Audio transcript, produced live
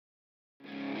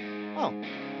Oh,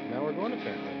 now we're going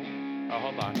apparently. Oh,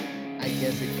 hold on. I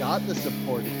guess it got the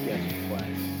supported guest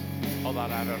request. Hold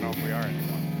on, I don't know if we are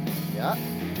anymore. Yeah,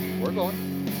 we're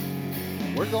going.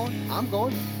 We're going. I'm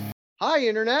going. Hi,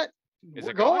 Internet. Is we're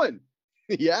it going?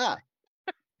 Yeah,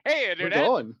 Hey, we're Internet.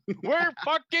 going. Let's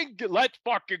fucking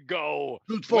go.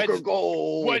 Let's fucking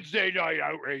go. Wednesday night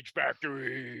outrage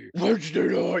factory. Wednesday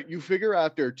night. You figure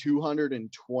after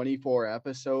 224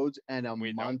 episodes and a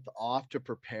We don't- month off to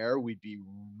prepare, we'd be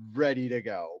ready to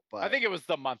go. But I think it was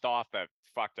the month off that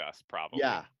fucked us, probably.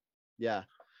 yeah.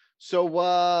 So,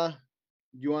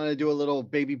 you want to do a little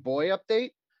baby boy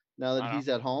update now that he's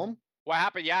at home? What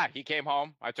happened? Yeah, he came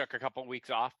home. I took a couple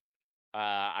weeks off.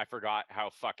 I forgot how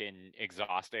fucking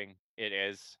exhausting it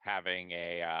is having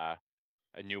a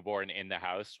newborn in the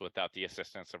house without the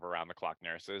assistance of around-the-clock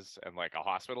nurses and like a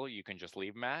hospital you can just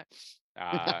leave him at.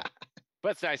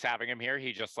 But it's nice having him here.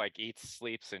 He just like eats,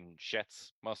 sleeps, and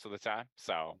shits most of the time.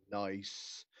 So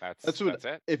nice. That's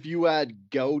it. If you add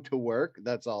go to work,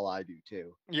 that's all I do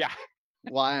too. Yeah.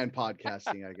 Why and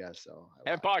podcasting, I guess so.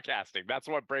 And podcasting. That's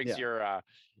what breaks your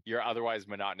otherwise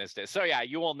monotonous day. So yeah,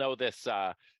 you will know this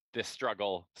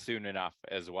struggle soon enough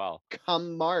as well.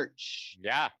 Come March.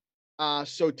 Yeah.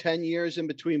 So 10 years in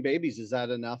between babies, is that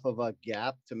enough of a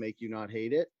gap to make you not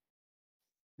hate it?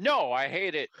 No, I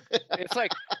hate it. It's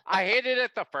like I hated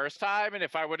it the first time, and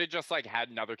if I would have just like had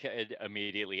another kid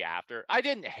immediately after, I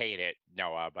didn't hate it.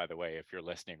 Noah, by the way, if you're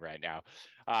listening right now,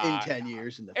 in 10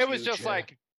 years in the it was just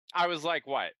like I was like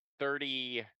what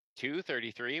 32,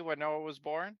 33 when Noah was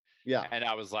born. Yeah. And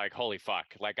I was like, holy fuck.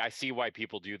 Like, I see why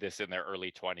people do this in their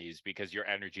early 20s because your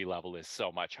energy level is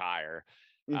so much higher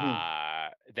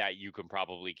that you can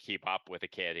probably keep up with a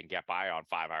kid and get by on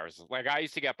 5 hours. Like, I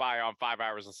used to get by on 5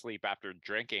 hours of sleep after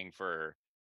drinking for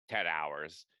 10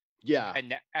 hours. Yeah.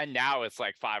 And now it's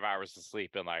like 5 hours of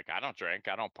sleep. And like, I don't drink.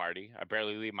 I don't party. I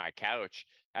barely leave my couch.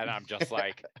 And I'm just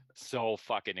like so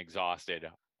fucking exhausted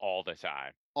all the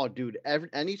time. Oh, dude,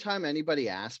 anytime anybody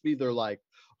asks me, they're like,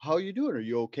 how you doing? Are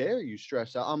you okay? Are you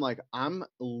stressed out? I'm like, I'm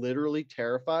literally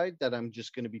terrified that I'm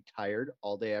just going to be tired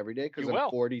all day, every day because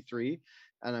I'm 43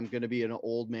 and I'm going to be an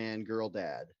old man girl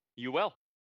dad. You will.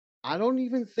 I don't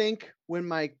even think when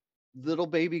my little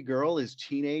baby girl is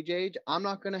teenage age, I'm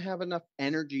not going to have enough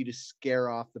energy to scare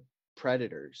off the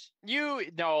predators.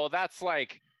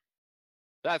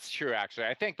 That's true, actually.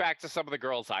 I think back to some of the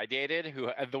girls I dated,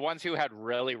 the ones who had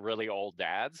really, really old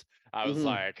dads. I was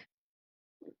like,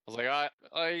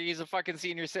 he's a fucking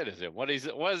senior citizen. What is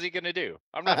he gonna do?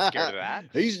 I'm not scared of that.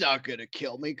 He's not gonna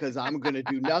kill me because I'm gonna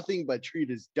do nothing but treat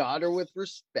his daughter with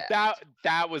respect.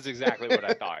 That was exactly what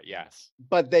I thought. Yes,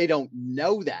 but they don't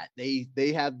know that.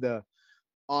 They have the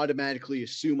automatically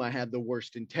assume I have the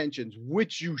worst intentions,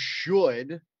 which you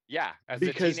should. Yeah,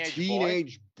 because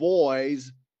teenage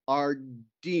boys are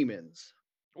demons.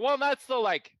 Well, that's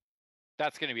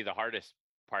gonna be the hardest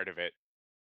part of it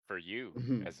for you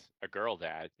as a girl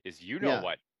dad is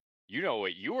what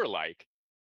you were like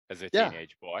as a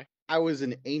teenage boy. I was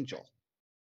an angel.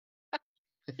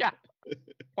 Yeah,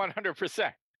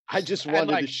 100%. I just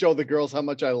wanted to show the girls how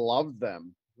much I loved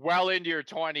them. Well into your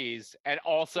 20s and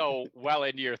also well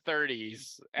into your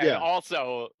 30s and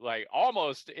also like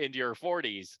almost into your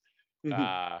 40s.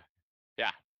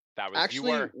 That was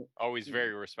actually, you were always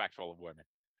very respectful of women.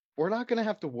 We're not going to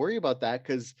have to worry about that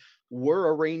because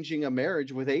we're arranging a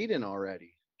marriage with Aiden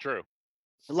already. True.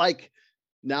 Like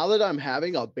now that I'm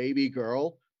having a baby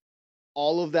girl,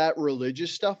 all of that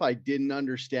religious stuff I didn't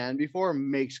understand before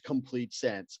makes complete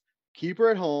sense. Keep her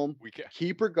at home,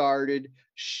 keep her guarded,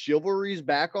 chivalry's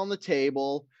back on the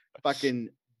table, fucking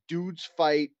dudes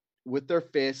fight with their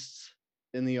fists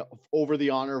over the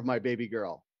honor of my baby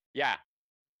girl. Yeah.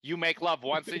 You make love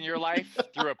once in your life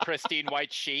through a pristine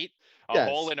white sheet, a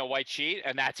hole in a white sheet,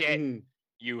 and that's it.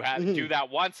 You have to do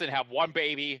that once and have one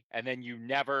baby, and then you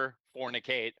never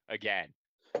fornicate again.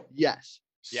 Yes.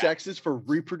 Sex is for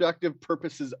reproductive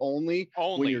purposes only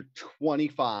when you're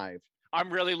 25.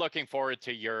 I'm really looking forward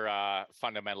to your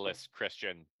fundamentalist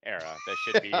Christian era.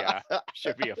 That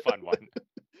should be a fun one.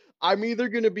 I'm either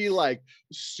going to be like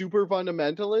super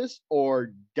fundamentalist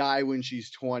or die when she's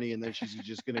 20 and then she's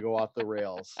just going to go off the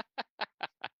rails.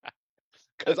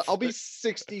 Because I'll be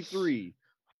 63.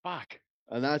 Fuck.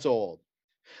 And that's old.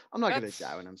 I'm not going to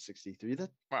die when I'm 63. That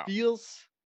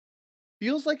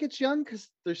feels like it's young because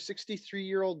there's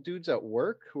 63-year-old dudes at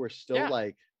work who are still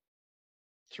like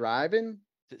thriving.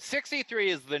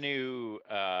 63 is the new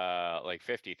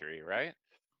 53, right?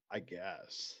 I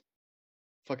guess.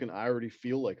 Fucking, I already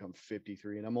feel like I'm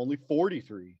 53 and I'm only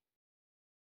 43.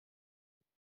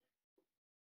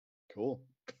 Cool.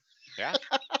 Yeah.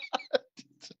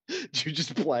 you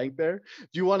just blank there?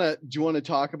 Do you want to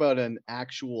talk about an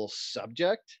actual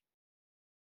subject?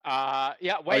 Yeah,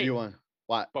 Or do you wait. want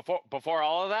what? Before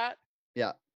all of that,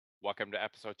 Yeah. welcome to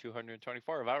episode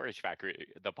 224 of Outrage Factory,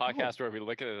 the podcast where we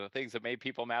look at the things that made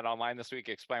people mad online this week,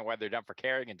 explain why they're done for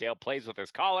caring, and Dale plays with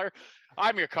his collar.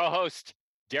 I'm your co-host,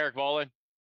 Derek Bolin.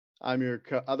 I'm your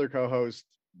other co-host.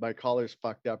 My collar's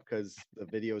fucked up because the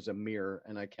video is a mirror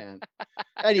and I can't.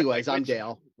 Anyways, Like, I'm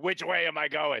Dale. Which way am I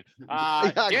going?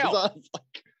 Yeah, Dale. I was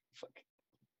like, fuck.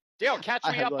 Dale, catch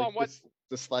me up on what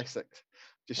dyslexic.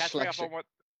 Catch me up on what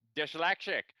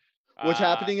dyslexic. What's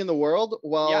happening in the world?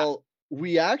 Well,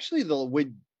 we actually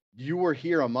when you were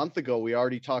here a month ago, we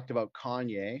already talked about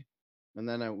Kanye, and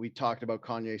then we talked about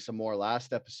Kanye some more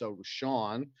last episode with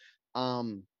Sean.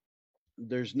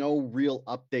 There's no real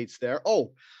updates there.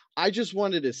 Oh, I just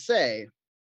wanted to say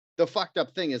the fucked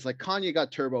up thing is like Kanye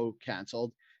got Turbo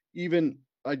canceled, even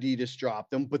Adidas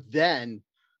dropped them, but then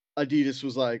Adidas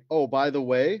was like, oh, by the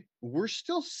way, we're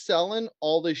still selling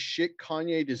all this shit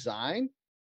Kanye designed.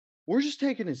 We're just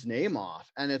taking his name off.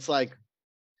 And it's like,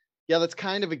 yeah, that's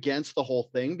kind of against the whole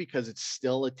thing because it's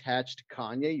still attached to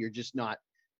Kanye. You're just not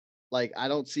like, I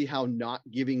don't see how not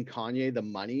giving Kanye the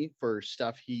money for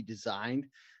stuff he designed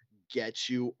gets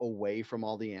you away from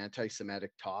all the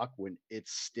anti-Semitic talk when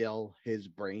it's still his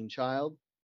brainchild.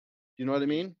 You know what I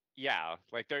mean? Yeah,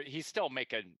 like he's still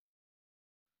making.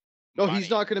 No, he's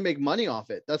not going to make money off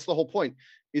it. That's the whole point.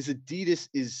 Is Adidas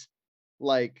is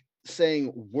like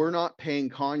saying we're not paying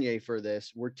Kanye for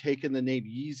this. We're taking the name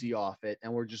Yeezy off it,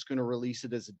 and we're just going to release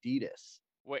it as Adidas.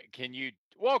 Wait, can you?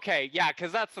 Well, okay, yeah,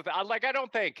 because that's the thing. Like, I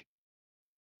don't think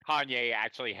Kanye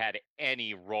actually had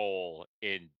any role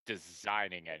in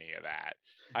designing any of that.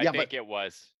 I think it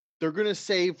was. They're going to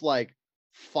save like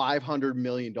 $500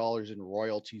 million in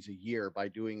royalties a year by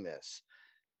doing this.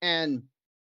 And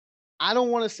I don't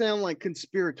want to sound like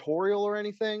conspiratorial or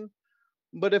anything,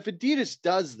 but if Adidas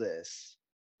does this,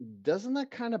 doesn't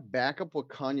that kind of back up what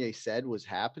Kanye said was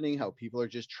happening? How people are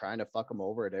just trying to fuck him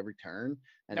over at every turn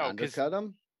and undercut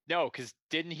him? No, because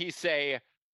didn't he say?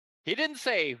 He didn't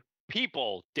say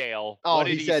people, Dale. Oh, what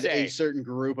did he said say? A certain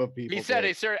group of people. He said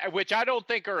a certain, which I don't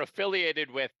think are affiliated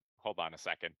with. Hold on a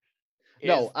second.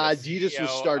 No, Adidas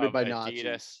was started by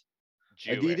Nazis.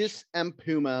 Jewish. Adidas and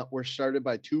Puma were started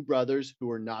by two brothers who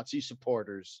were Nazi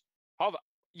supporters. Hold on.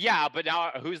 Yeah, but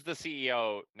now who's the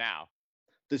CEO now?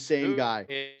 The same guy.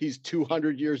 He's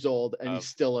 200 years old and he's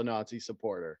still a Nazi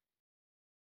supporter.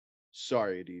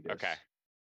 Sorry, Adidas. Okay.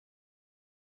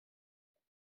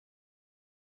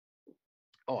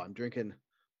 Oh, I'm drinking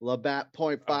Labatt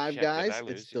 0.5, guys.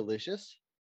 It's delicious.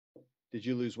 Did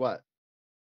you lose what?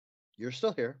 You're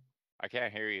still here. I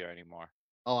can't hear you anymore.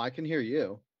 Oh, I can hear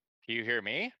you. Can you hear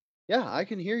me? Yeah, I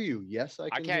can hear you. Yes, I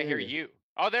can. I can't hear you.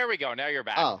 Oh, there we go. Now you're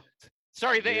back. Oh,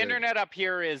 sorry. The internet up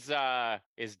here is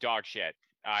dog shit.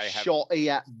 Shorty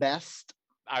at best.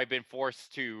 I've been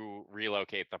forced to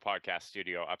relocate the podcast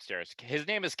studio upstairs. His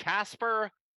name is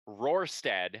Casper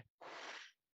Rorsted.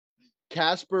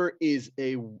 Casper is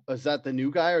that the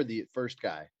new guy or the first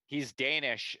guy? He's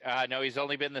Danish. No, he's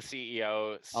only been the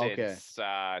CEO since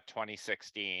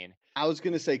 2016. I was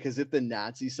going to say, because if the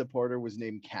Nazi supporter was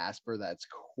named Casper, that's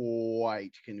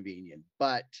quite convenient.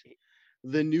 But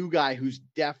the new guy who's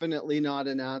definitely not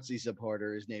a Nazi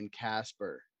supporter is named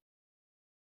Casper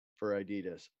for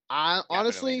Adidas.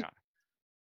 Honestly,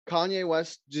 Kanye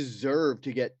West deserved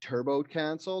to get Turbo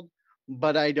canceled,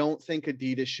 but I don't think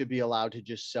Adidas should be allowed to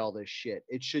just sell this shit.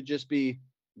 It should just be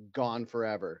gone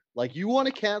forever. Like, you want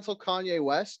to cancel Kanye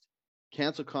West?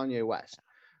 Cancel Kanye West.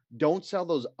 Don't sell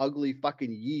those ugly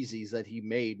fucking Yeezys that he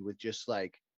made with just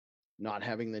like not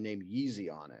having the name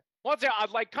Yeezy on it. Well,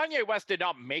 like Kanye West did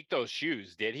not make those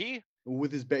shoes, did he?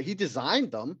 With his he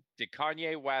designed them. Did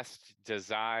Kanye West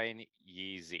design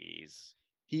Yeezys?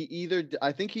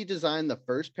 I think he designed the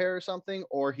first pair or something,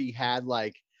 or he had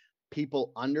like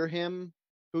people under him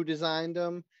who designed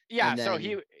them. Yeah, so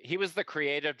he was the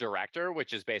creative director,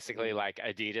 which is basically like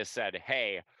Adidas said,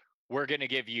 hey, we're going to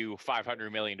give you $500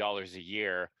 million a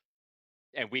year,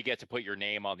 and we get to put your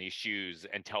name on these shoes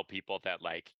and tell people that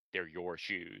like they're your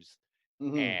shoes.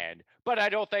 But I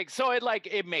don't think so.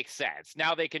 It makes sense.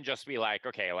 Now they can just be like,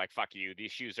 okay, like, fuck you.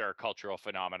 These shoes are a cultural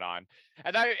phenomenon.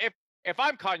 And if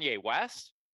I'm Kanye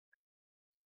West,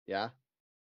 yeah,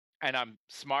 and I'm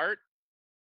smart,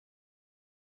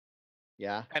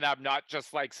 yeah, and I'm not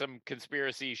just like some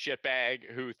conspiracy shitbag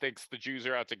who thinks the Jews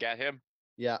are out to get him,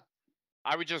 yeah,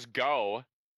 I would just go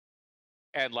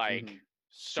and like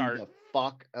start the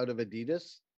fuck out of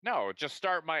Adidas. No, just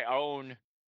start my own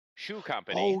shoe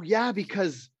company. Oh yeah,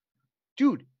 because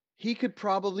dude, he could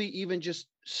probably even just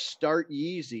start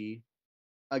Yeezy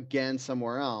again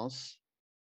somewhere else.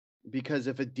 Because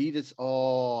if Adidas,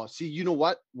 oh, see, you know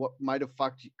what? What might have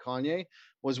fucked Kanye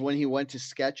was when he went to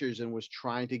Skechers and was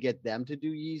trying to get them to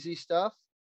do Yeezy stuff.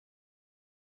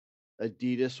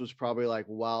 Adidas was probably like,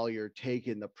 well, you're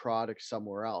taking the product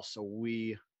somewhere else. So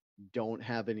we don't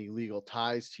have any legal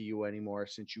ties to you anymore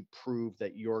since you proved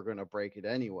that you're going to break it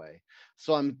anyway.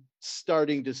 So I'm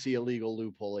starting to see a legal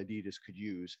loophole Adidas could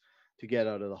use to get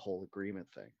out of the whole agreement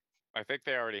thing. I think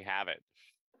they already have it.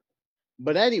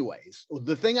 But anyways,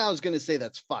 the thing I was going to say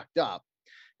that's fucked up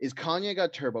is Kanye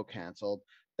got turbo canceled.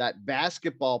 That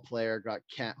basketball player got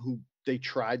who they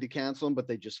tried to cancel him, but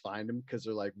they just fined him because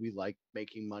they're like, we like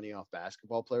making money off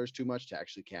basketball players too much to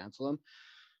actually cancel him.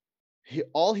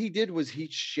 All he did was he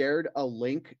shared a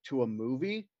link to a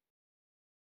movie,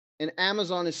 and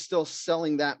Amazon is still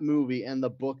selling that movie and the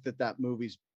book that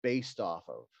movie's based off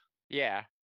of. Yeah.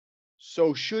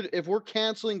 So if we're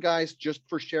canceling guys just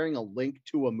for sharing a link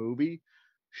to a movie,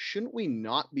 shouldn't we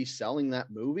not be selling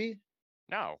that movie?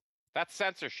 No, that's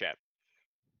censorship.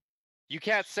 You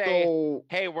can't say,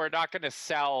 hey, we're not going to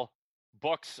sell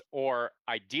books or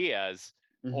ideas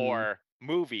or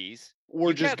movies.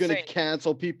 We're just going to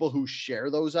cancel people who share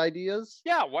those ideas?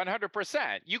 Yeah,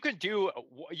 100%. You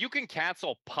can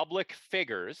cancel public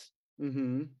figures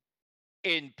in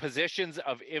positions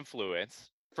of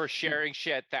influence for sharing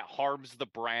shit that harms the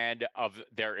brand of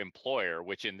their employer,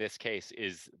 which in this case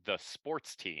is the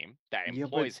sports team that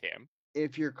employs him.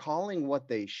 If you're calling what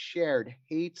they shared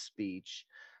hate speech,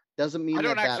 doesn't mean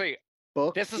that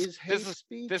book is hate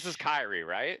speech. This is Kyrie,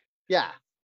 right? Yeah.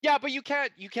 Yeah, but you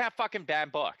can't fucking ban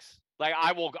books. Like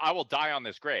I will die on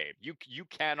this grave. You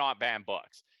cannot ban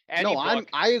books.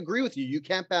 I agree with you. You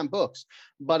can't ban books,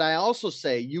 but I also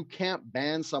say you can't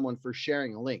ban someone for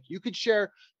sharing a link. You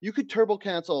could turbo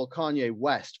cancel Kanye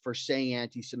West for saying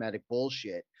anti-Semitic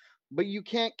bullshit, but you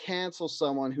can't cancel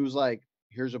someone who's like,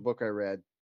 here's a book I read.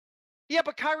 Yeah,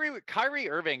 but Kyrie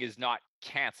Irving is not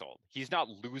canceled. He's not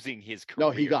losing his career.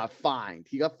 No, he got fined.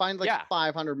 He got fined like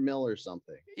 500 mil or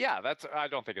something. Yeah, I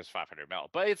don't think it's 500 mil,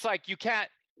 but it's like you can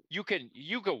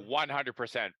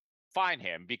 100% fine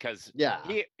him because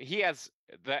he has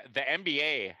the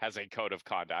NBA has a code of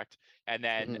conduct, and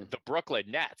then the Brooklyn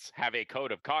Nets have a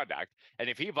code of conduct, and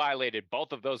if he violated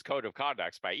both of those code of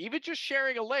conducts by even just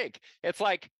sharing a link, it's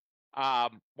like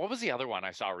what was the other one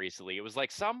I saw recently? It was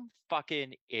like some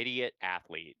fucking idiot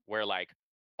athlete where like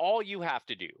all you have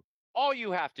to do,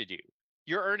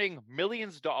 you're earning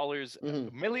millions of dollars,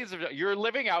 you're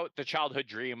living out the childhood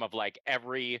dream of like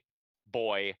every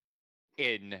boy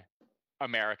in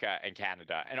America and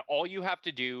Canada, and all you have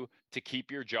to do to keep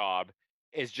your job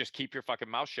is just keep your fucking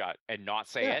mouth shut and not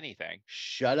say anything.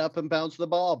 Shut up and bounce the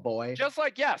ball, boy. Just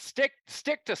like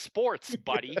stick to sports,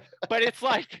 buddy. But it's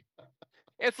like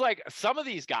some of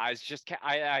these guys just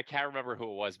I can't remember who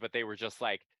it was, but they were just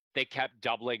like they kept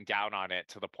doubling down on it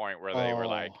to the point where they were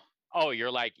like, oh,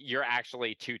 you're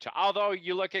actually too tough. Although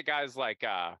you look at guys like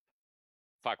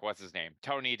what's his name?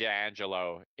 Tony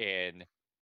DeAngelo in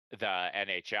the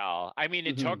NHL. I mean,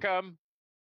 it took him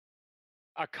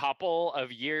a couple of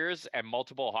years and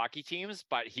multiple hockey teams,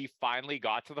 but he finally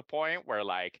got to the point where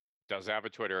like doesn't have a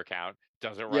Twitter account,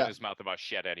 doesn't run his mouth about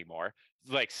shit anymore.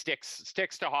 Like sticks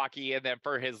to hockey, and then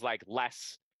for his like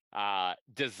less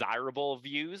desirable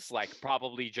views, like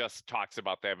probably just talks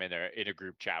about them in a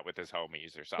group chat with his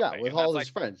homies or something. Yeah, with all his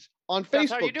friends on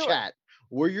Facebook chat,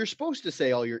 where you're supposed to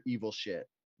say all your evil shit.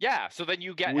 Yeah, so then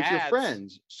you get with ads, your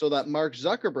friends, so that Mark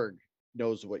Zuckerberg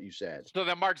knows what you said. So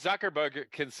then Mark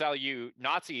Zuckerberg can sell you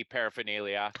Nazi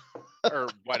paraphernalia or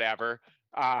whatever,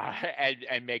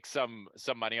 and make some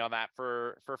money on that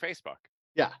for Facebook.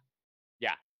 Yeah.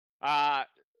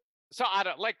 So I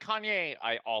don't like Kanye.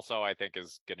 I think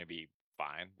is going to be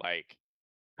fine. Like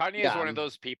Kanye is one of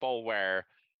those people where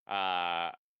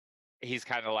he's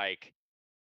kind of like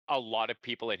a lot of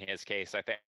people in his case, I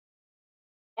think.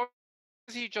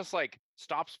 He just like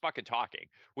stops fucking talking,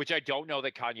 which I don't know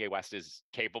that Kanye West is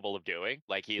capable of doing.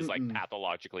 Like he is like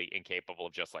pathologically incapable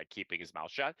of just like keeping his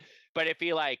mouth shut. But if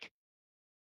he like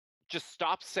just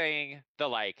stops saying the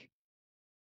like,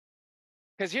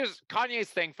 because here's Kanye's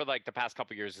thing for like the past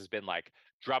couple years has been like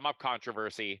drum up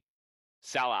controversy,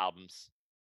 sell albums,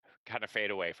 kind of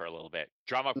fade away for a little bit.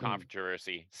 Drum up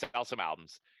controversy, sell some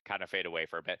albums, kind of fade away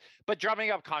for a bit. But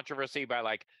drumming up controversy by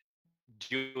like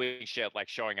doing shit like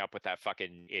showing up with that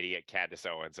fucking idiot Candace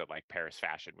Owens at like Paris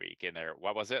Fashion Week in there.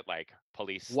 What was it like?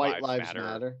 Police White Lives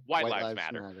Matter. White Lives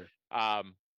Matter.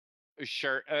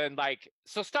 Sure, and like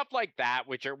so stuff like that,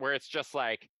 where it's just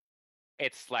like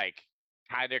it's like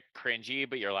kind of cringy,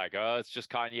 but you're like, oh, it's just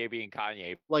Kanye being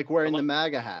Kanye. Like wearing the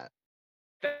MAGA hat.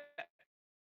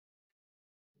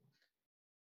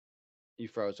 You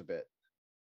froze a bit.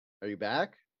 Are you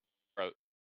back?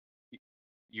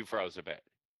 You froze a bit.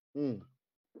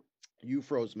 You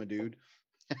froze, my dude.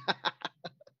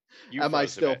 Am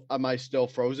I still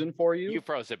frozen for you? You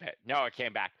froze a bit. No, it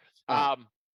came back.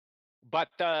 But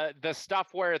the stuff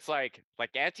where it's like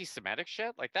anti-Semitic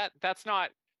shit, like that's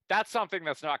something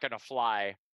that's not gonna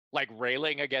fly. Like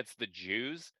railing against the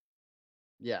Jews.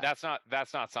 Yeah. That's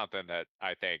not something that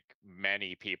I think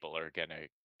many people are gonna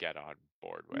get on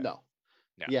board with. No.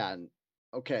 Yeah.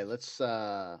 Okay, let's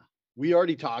we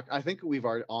already talked. I think we've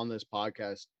already on this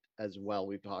podcast as well.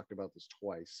 We've talked about this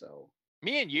twice. So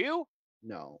me and you?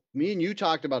 No. Me and you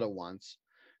talked about it once.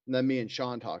 And then me and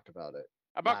Sean talked about it.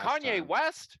 About Kanye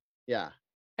West? Yeah.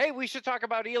 Hey, we should talk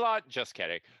about Elon. Just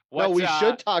kidding. No, we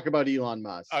should talk about Elon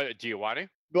Musk. Do you want to?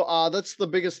 Well, that's the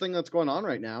biggest thing that's going on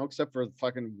right now, except for the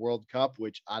fucking World Cup,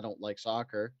 which I don't like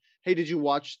soccer. Hey, did you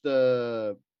watch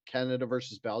the Canada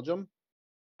versus Belgium?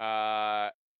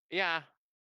 Yeah.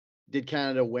 Did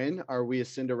Canada win? Are we a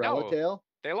Cinderella tale?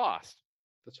 They lost.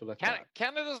 That's what I thought.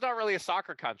 Canada's not really a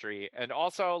soccer country, and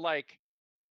also like.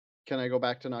 Can I go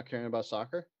back to not caring about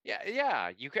soccer?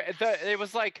 Yeah. You can. It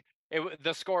was like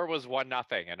the score was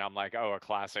 1-0, and I'm like, oh, a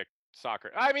classic soccer.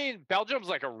 I mean, Belgium's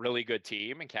like a really good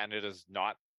team, and Canada's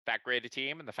not that great a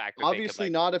team, and the fact that obviously they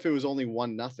could, not if it was only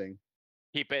 1-0.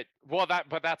 Keep it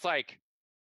but that's like.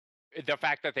 The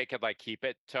fact that they could like keep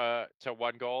it to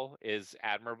 1 goal is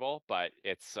admirable, but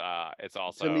it's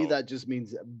also, to me that just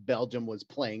means Belgium was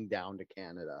playing down to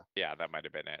Canada. Yeah, that might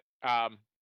have been it.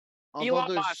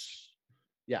 Elon Musk.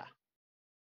 Yeah.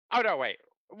 Oh no, wait.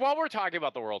 While we're talking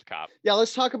about the World Cup, yeah,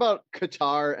 let's talk about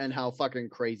Qatar and how fucking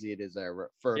crazy it is there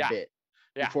for a bit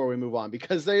before we move on,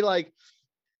 because Qatar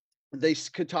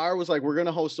was like, we're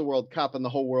gonna host the World Cup, and the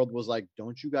whole world was like,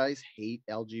 don't you guys hate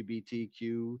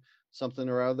LGBTQ something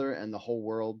or other? And the whole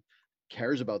world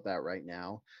cares about that right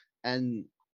now. And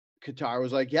Qatar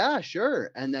was like, yeah,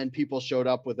 sure. And then people showed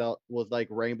up with like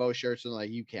rainbow shirts and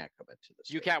like, you can't come into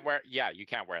this. You can't wear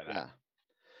that. Yeah.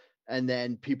 And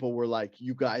then people were like,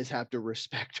 you guys have to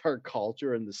respect our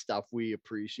culture and the stuff we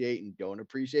appreciate and don't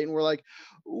appreciate. And we're like,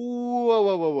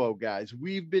 whoa, guys.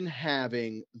 We've been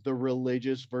having the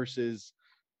religious versus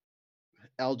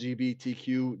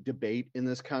LGBTQ debate in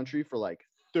this country for like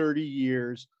 30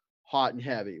 years, hot and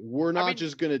heavy. We're not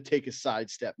just going to take a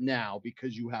sidestep now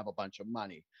because you have a bunch of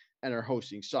money and are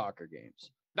hosting soccer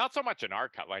games. Not so much in our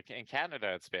country. Like in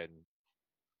Canada, it's been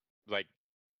like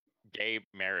gay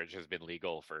marriage has been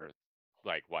legal for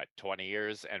like what, 20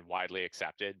 years and widely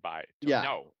accepted by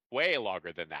way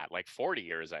longer than that, like 40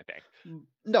 years, I think.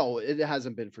 No, it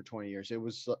hasn't been for 20 years. It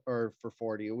was, or for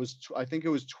 40. It was, I think it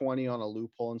was 20 on a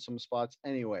loophole in some spots.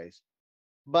 Anyways,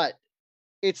 but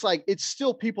it's like, it's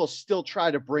still, people still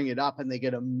try to bring it up and they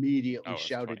get immediately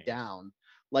shouted down.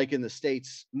 Like in the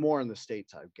States, more in the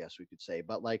States, I guess we could say,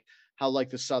 but like how like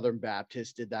the Southern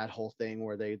Baptists did that whole thing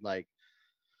where they'd like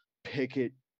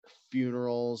picket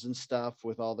funerals and stuff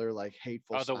with all their like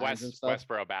hateful signs and stuff.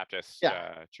 Westboro Baptist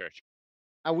Church.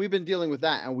 And we've been dealing with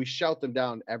that, and we shout them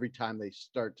down every time they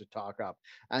start to talk up.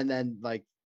 And then like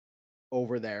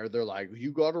over there, they're like,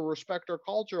 you got to respect our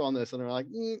culture on this. And they're like,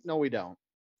 no, we don't.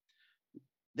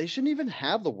 They shouldn't even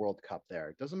have the World Cup there.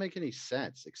 It doesn't make any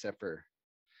sense except for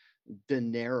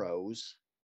dineros.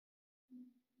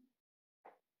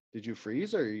 Did you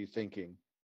freeze, or are you thinking?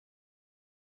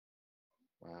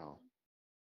 Wow.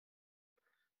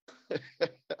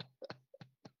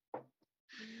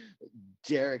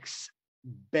 Derek's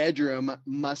bedroom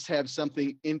must have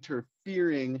something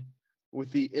interfering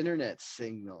with the internet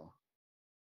signal.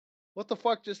 What the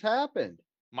fuck just happened?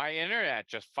 My internet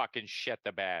just fucking shit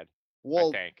the bed. Well,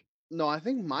 I think. No, I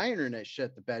think my internet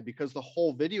shit the bed because the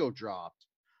whole video dropped.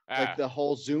 Like the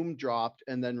whole Zoom dropped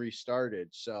and then restarted.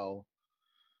 So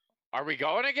are we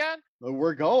going again?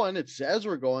 We're going. It says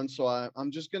we're going. So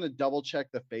I'm just going to double check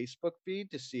the Facebook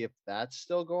feed to see if that's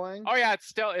still going. Oh yeah,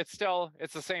 it's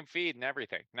the same feed and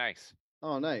everything. Nice.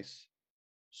 Oh, nice.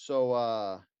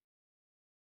 So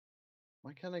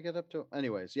why can't I get up to,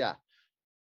 anyways, yeah.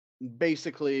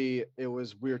 Basically, we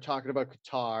were talking about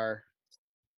Qatar.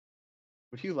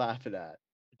 What are you laughing at?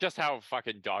 Just how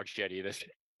fucking dog shitty this is.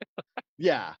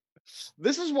 Yeah.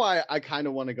 This is why I kind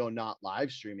of want to go not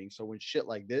live streaming. So when shit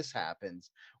like this happens,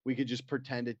 we could just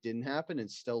pretend it didn't happen and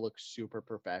still look super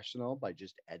professional by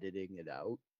just editing it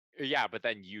out. Yeah, but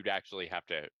then you'd actually have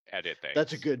to edit things.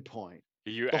 That's a good point.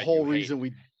 The reason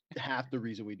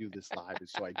we do this live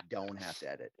is so I don't have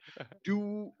to edit.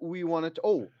 Do we want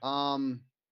to?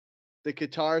 The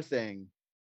Qatar thing.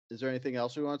 Is there anything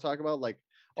else we want to talk about? Like,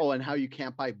 and how you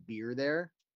can't buy beer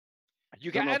there.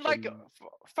 You can, and like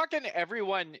fucking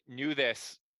everyone knew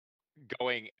this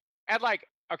And like,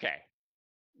 okay,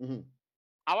 Mhm.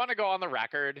 I want to go on the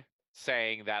record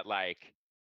saying that like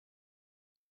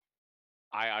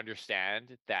I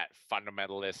understand that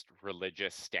fundamentalist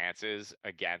religious stances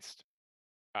against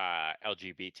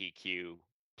LGBTQ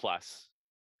plus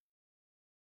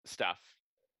stuff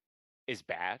is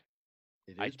bad.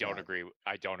 It I is don't bad. agree.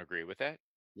 I don't agree with it.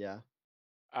 Yeah.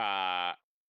 Uh,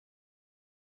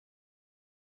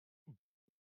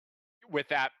 with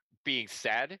that being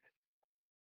said,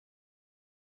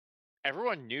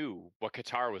 everyone knew what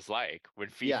Qatar was like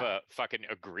when Yeah. FIFA fucking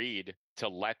agreed to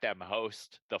let them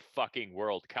host the fucking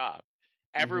World Cup.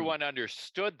 Mhm. Everyone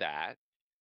understood that.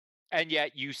 And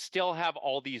yet you still have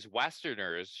all these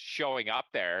Westerners showing up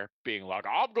there being like,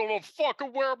 I'm going to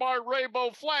fucking wear my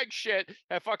rainbow flag shit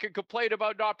and fucking complain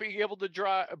about not being able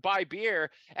to buy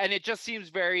beer. And it just seems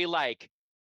very like,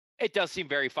 it does seem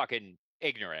very fucking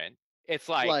ignorant. It's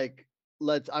like,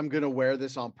 I'm gonna wear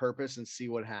this on purpose and see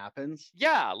what happens.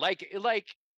 yeah, like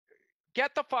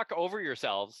get the fuck over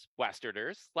yourselves,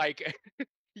 Westerners. Like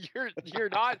you're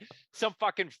not some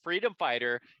fucking freedom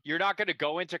fighter. You're not going to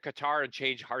go into Qatar and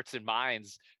change hearts and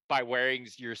minds by wearing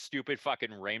your stupid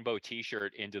fucking rainbow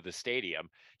t-shirt into the stadium.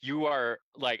 You are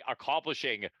like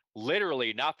accomplishing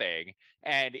literally nothing.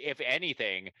 And if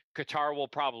anything, Qatar will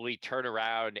probably turn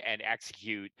around and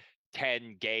execute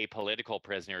 10 gay political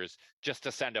prisoners just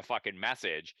to send a fucking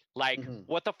message. Like, Mhm.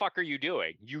 what the fuck are you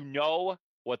doing? You know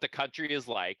what the country is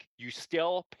like. You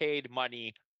still paid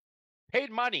money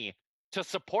to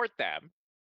support them.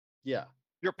 Yeah.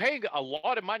 You're paying a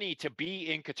lot of money to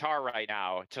be in Qatar right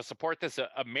now to support this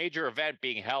a major event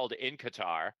being held in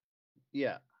Qatar.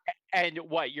 Yeah. And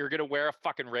what, you're gonna wear a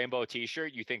fucking rainbow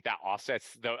t-shirt? You think that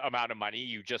offsets the amount of money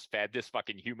you just fed this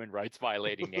fucking human rights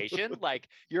violating nation? Like,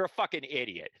 you're a fucking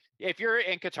idiot. If you're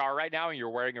in Qatar right now and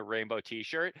you're wearing a rainbow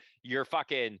t-shirt, you're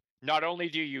fucking, not only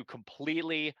do you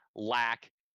completely lack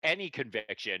any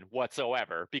conviction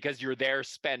whatsoever because you're there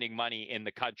spending money in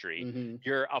the country, Mhm.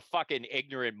 you're a fucking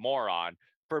ignorant moron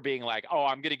for being like, oh,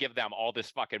 I'm going to give them all this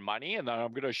fucking money and then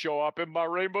I'm going to show up in my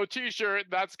rainbow t-shirt.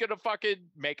 That's going to fucking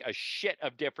make a shit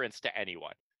of difference to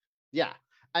anyone. Yeah.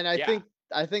 And Yeah.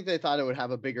 I think they thought it would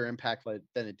have a bigger impact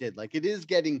than it did. Like, it is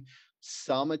getting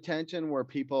some attention where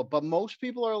but most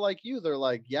people are like you. They're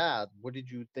like, yeah, what did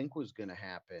you think was going to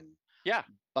happen? Yeah.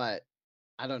 But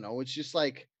I don't know. It's just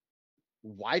like,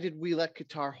 why did we let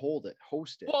Qatar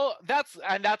host it? Well, that's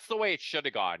the way it should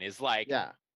have gone, is like,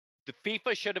 Yeah. the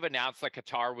FIFA should have announced that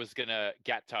Qatar was going to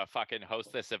get to fucking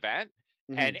host this event,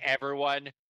 and Mhm.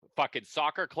 everyone, fucking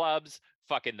soccer clubs,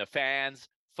 fucking the fans,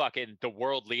 fucking the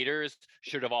world leaders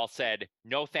should have all said,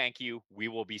 no, thank you. We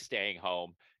will be staying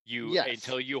home Yes.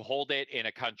 until you hold it in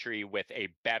a country with a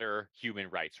better human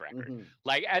rights record. Mhm.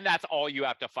 Like, and that's all you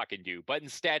have to fucking do. But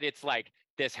instead, it's like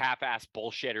this half-ass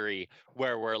bullshittery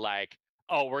where we're like,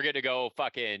 oh, we're going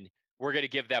to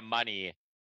give them money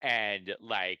and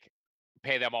like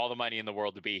pay them all the money in the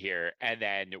world to be here, and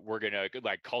then we're gonna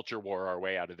like culture war our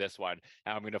way out of this one.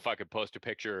 And I'm gonna fucking post a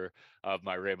picture of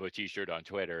my rainbow t-shirt on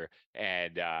Twitter,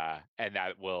 and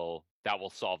that will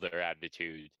solve their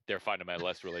attitude, their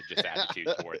fundamentalist religious attitude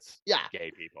towards Yeah.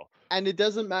 gay people. And it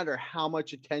doesn't matter how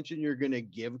much attention you're going to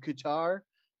give Qatar,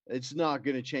 it's not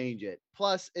going to change it.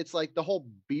 Plus, it's like the whole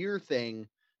beer thing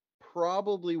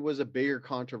probably was a bigger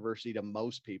controversy to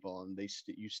most people, and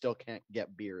you still can't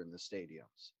get beer in the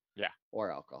stadiums. Yeah.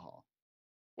 Or alcohol.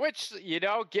 Which,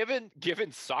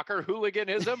 given soccer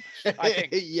hooliganism, I think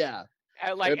yeah.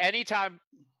 like anytime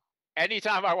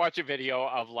I watch a video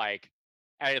of like,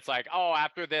 and it's like, oh,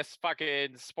 after this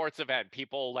fucking sports event,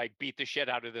 people like beat the shit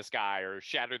out of this guy or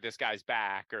shattered this guy's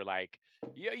back, or like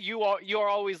you're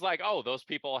always like, oh, those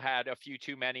people had a few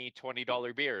too many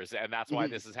 $20 beers, and that's why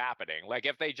this is happening. Like,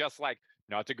 if they just like,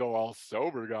 not to go all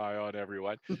sober guy on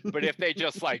everyone, but if they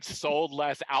just like sold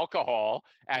less alcohol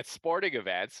at sporting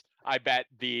events, I bet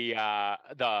the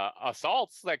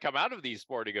assaults that come out of these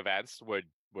sporting events would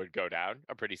go down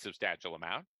a pretty substantial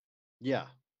amount. Yeah.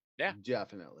 Yeah.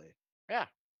 Definitely. Yeah.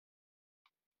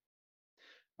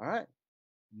 All right.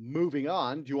 Moving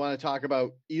on. Do you want to talk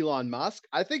about Elon Musk?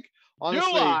 I think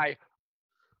honestly,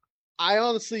 I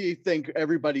honestly think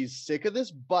everybody's sick of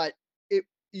this, but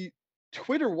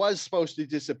Twitter was supposed to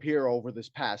disappear over this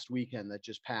past weekend that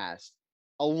just passed.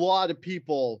 A lot of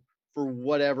people, for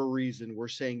whatever reason, were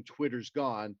saying Twitter's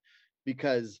gone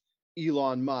because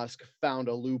Elon Musk found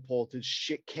a loophole to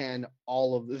shit can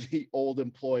all of the old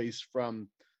employees from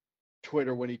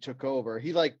Twitter when he took over.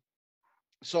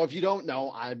 So if you don't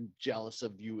know, I'm jealous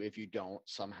of you if you don't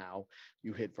somehow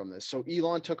you hid from this. So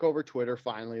Elon took over Twitter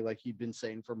finally, like he'd been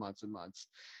saying for months and months.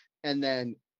 And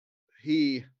then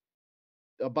he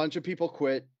a bunch of people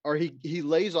quit, or he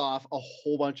lays off a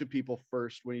whole bunch of people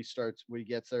first when he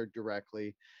gets there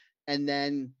directly. And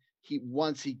then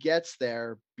once he gets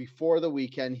there before the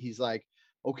weekend, he's like,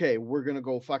 okay, we're gonna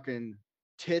go fucking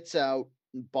tits out,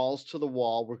 balls to the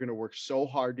wall. We're gonna work so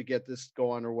hard to get this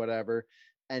going or whatever.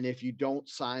 And if you don't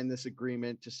sign this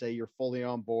agreement to say you're fully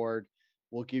on board,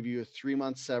 we'll give you a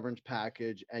 3-month severance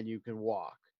package and you can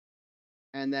walk.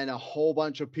 And then a whole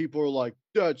bunch of people are like,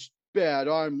 that's bad,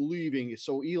 I'm leaving.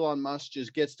 So Elon Musk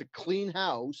just gets to clean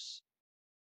house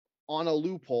on a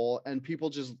loophole, and people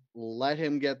just let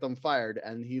him get them fired.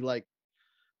 And he like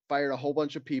fired a whole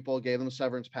bunch of people, gave them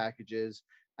severance packages,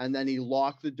 and then he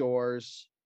locked the doors.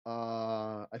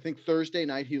 I think Thursday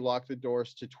night he locked the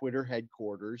doors to Twitter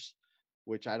headquarters,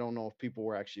 which I don't know if people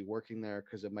were actually working there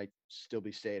because it might still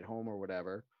be stay at home or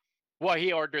whatever. Well,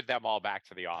 he ordered them all back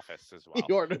to the office as well.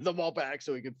 He ordered them all back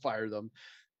so he could fire them.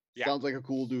 Yeah. Sounds like a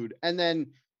cool dude. And then,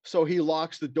 so he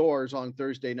locks the doors on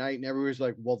Thursday night, and everybody's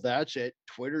like, well, that's it.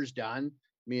 Twitter's done.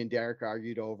 Me and Derek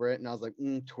argued over it, and I was like,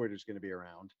 Twitter's going to be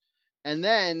around. And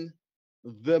then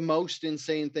the most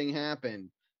insane thing happened.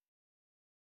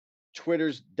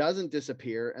 Twitter's doesn't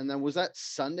disappear. And then was that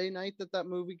Sunday night that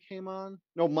movie came on?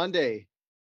 No, Monday.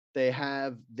 They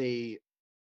have the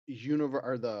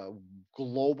the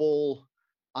global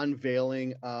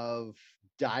unveiling of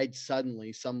Died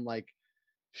Suddenly, some like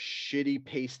shitty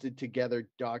pasted together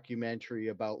documentary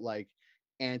about like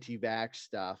anti-vax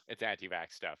stuff. It's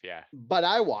anti-vax stuff, yeah. But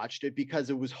I watched it because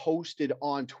it was hosted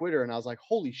on Twitter, and I was like,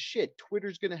 holy shit,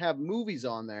 Twitter's gonna have movies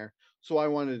on there. So I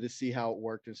wanted to see how it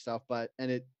worked and stuff.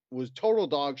 And it was total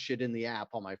dog shit in the app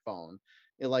on my phone.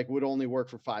 It like would only work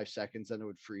for 5 seconds and it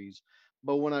would freeze.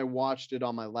 But when I watched it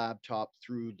on my laptop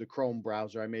through the Chrome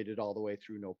browser, I made it all the way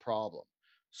through, no problem.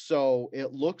 So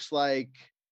it looks like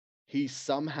he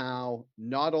somehow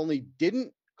not only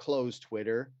didn't close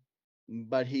Twitter,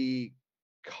 but he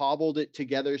cobbled it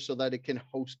together so that it can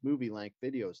host movie length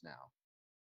videos now.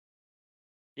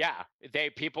 Yeah,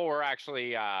 people were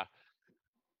actually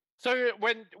so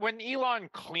when Elon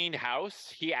cleaned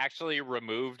house, he actually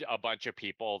removed a bunch of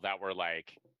people that were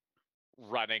like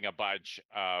running a bunch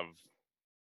of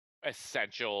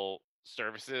essential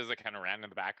services that kind of ran in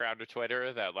the background of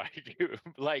Twitter that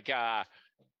like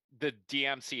the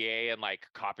DMCA and like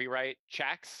copyright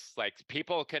checks. Like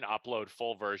people can upload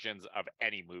full versions of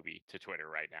any movie to Twitter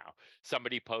right now.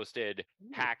 Somebody posted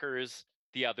Hackers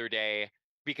the other day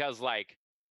because like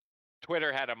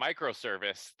Twitter had a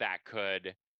microservice that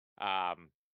could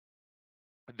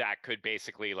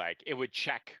basically like it would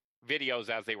check videos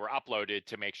as they were uploaded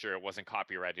to make sure it wasn't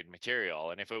copyrighted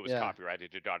material, and if it was copyrighted,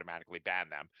 it'd automatically ban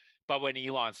them. But when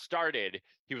Elon started,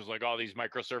 he was like, "All these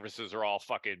microservices are all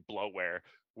fucking bloatware,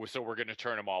 so we're going to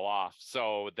turn them all off."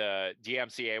 So the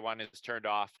DMCA one is turned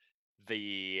off.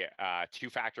 The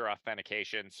two-factor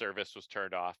authentication service was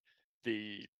turned off.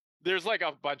 There's like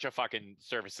a bunch of fucking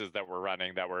services that were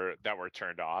running that were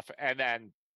turned off, and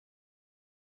then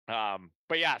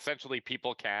but yeah, essentially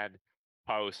people can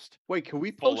post. Wait, can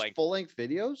we post full-length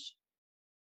videos?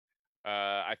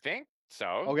 I think so.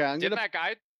 Okay, Didn't that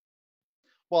guy?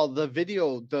 Well, the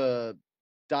video, the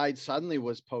Died Suddenly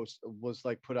was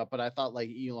like put up, but I thought like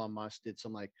Elon Musk did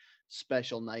some like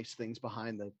special nice things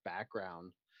behind the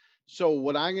background. So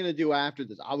what I'm gonna do after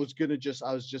this, I was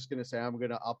just gonna say I'm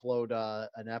gonna upload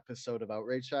an episode of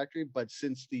Outrage Factory, but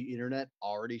since the internet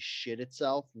already shit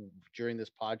itself during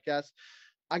this podcast,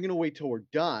 I'm going to wait till we're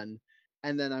done,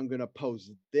 and then I'm going to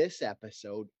post this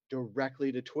episode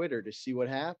directly to Twitter to see what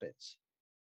happens.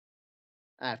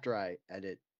 After I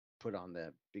edit, put on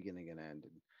the beginning and end,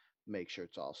 and make sure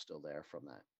it's all still there from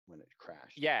that when it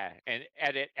crashed. Yeah, and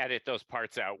edit those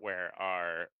parts out where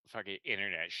our fucking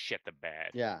internet shit the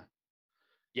bed. Yeah.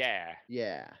 Yeah.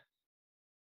 Yeah.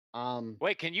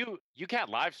 Wait, you can't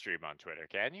live stream on Twitter,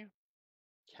 can you?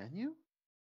 Can you?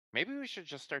 Maybe we should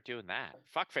just start doing that.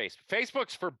 Fuck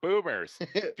Facebook's for boomers.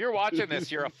 If you're watching this,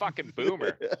 you're a fucking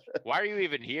boomer. Why are you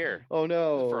even here? Oh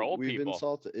no, for old people.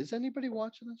 Insulted. Is anybody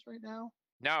watching this right now?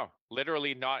 No,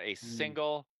 literally not a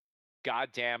single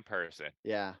goddamn person.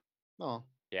 Yeah. Oh.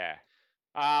 Yeah.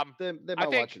 They might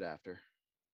watch it after.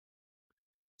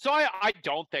 So I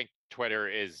don't think Twitter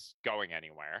is going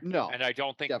anywhere. No. And I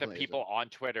don't think the people on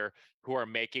Twitter who are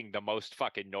making the most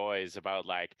fucking noise about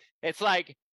like, it's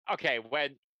like, okay,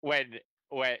 when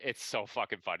it's so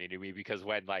fucking funny to me because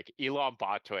when like Elon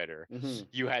bought Twitter,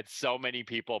 you had so many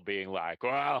people being like,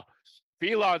 well,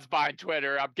 if Elon's buying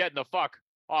Twitter, I'm getting the fuck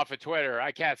off of Twitter.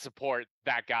 I can't support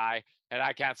that guy, and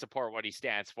I can't support what he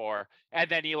stands for. And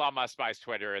then Elon Musk buys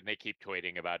Twitter, and they keep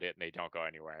tweeting about it, and they don't go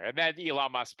anywhere. And then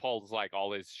Elon Musk pulls like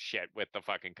all his shit with the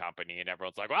fucking company, and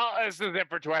everyone's like, well, this is it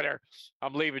for Twitter.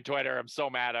 I'm leaving Twitter. I'm so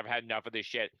mad. I've had enough of this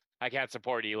shit. I can't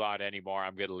support Elon anymore.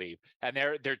 I'm gonna leave. And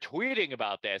they're tweeting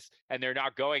about this, and they're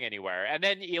not going anywhere. And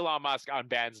then Elon Musk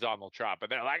unbans Donald Trump,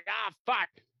 and they're like, fuck.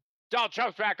 Donald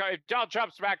Trump's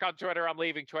back on Twitter. I'm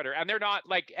leaving Twitter. And they're not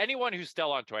like anyone who's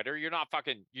still on Twitter. You're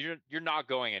not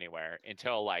going anywhere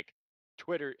until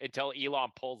Elon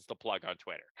pulls the plug on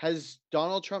Twitter. Has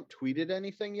Donald Trump tweeted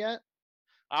anything yet?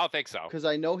 I don't think so. Because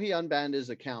I know he unbanned his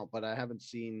account, but I haven't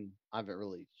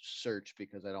really searched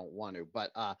because I don't want to.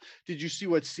 But did you see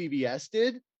what CBS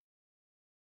did?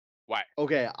 What?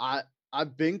 Okay,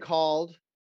 I've been called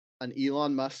an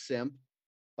Elon Musk simp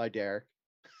by Derek.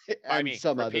 And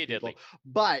some repeatedly. Other people,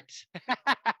 but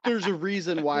there's a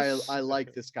reason why I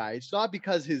like this guy. It's not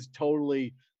because his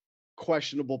totally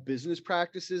questionable business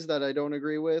practices that I don't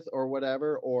agree with or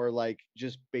whatever, or like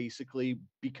just basically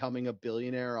becoming a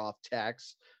billionaire off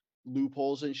tax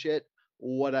loopholes and shit.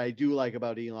 What I do like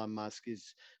about Elon Musk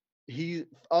is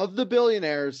of the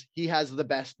billionaires, he has the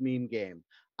best meme game.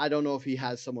 I don't know if he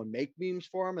has someone make memes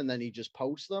for him and then he just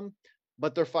posts them,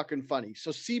 but they're fucking funny. So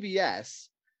CBS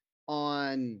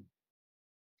on,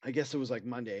 I guess it was like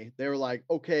Monday, they were like,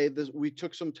 okay, we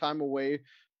took some time away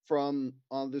from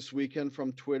this weekend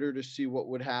from Twitter to see what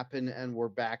would happen, and we're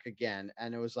back again.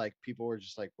 And it was like people were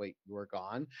just like, wait, you were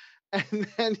gone? And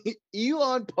then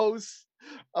Elon posts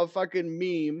a fucking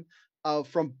meme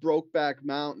from Brokeback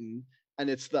Mountain, and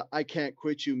it's the I can't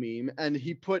quit you meme, and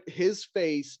he put his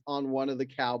face on one of the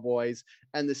cowboys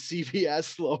and the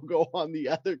CBS logo on the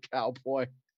other cowboy.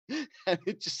 And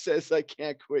it just says, I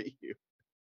can't quit you.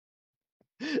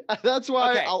 That's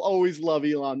why I'll always love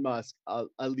Elon Musk,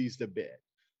 at least a bit.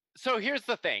 So here's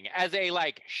the thing. As a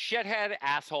like shithead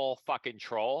asshole fucking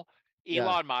troll,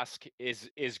 Elon Musk is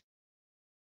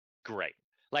great.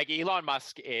 Like Elon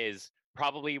Musk is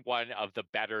probably one of the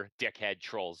better dickhead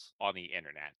trolls on the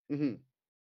internet. Mm-hmm.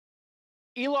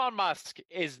 Elon Musk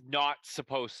is not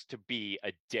supposed to be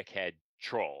a dickhead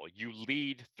troll. You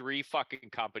lead 3 fucking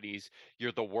companies.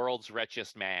 You're the world's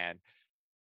richest man.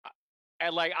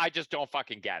 And like, I just don't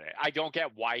fucking get it. I don't get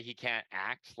why he can't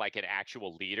act like an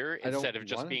actual leader instead of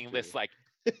just being this like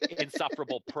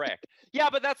insufferable prick. Yeah,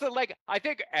 but that's like, I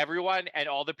think everyone and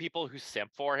all the people who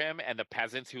simp for him and the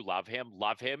peasants who love him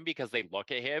because they look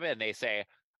at him and they say,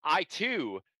 I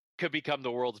too could become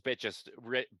the world's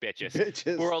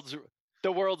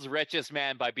the world's richest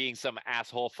man by being some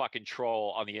asshole fucking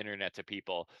troll on the internet to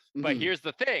people. Mm-hmm. But here's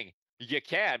the thing. You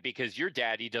can't, because your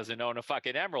daddy doesn't own a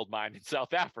fucking emerald mine in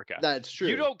South Africa. That's true.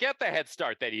 You don't get the head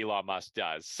start that Elon Musk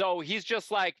does. So he's just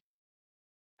like,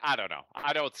 I don't know.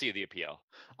 I don't see the appeal.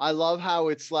 I love how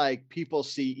it's like people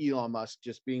see Elon Musk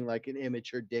just being like an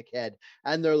immature dickhead.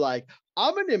 And they're like,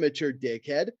 I'm an immature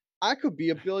dickhead. I could be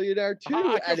a billionaire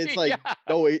too. And it's like,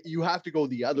 no, you have to go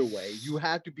the other way. You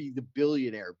have to be the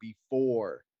billionaire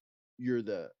before you're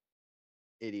the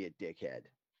idiot dickhead.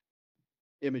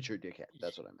 Immature dickhead.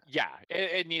 That's what I meant. Yeah,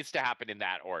 it needs to happen in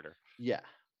that order. Yeah.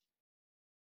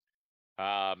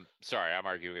 Sorry, I'm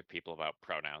arguing with people about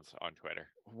pronouns on Twitter.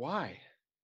 Why?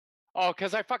 Oh,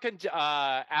 because I fucking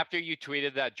after you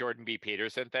tweeted that Jordan B.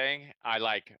 Peterson thing,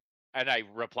 I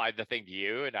replied the thing to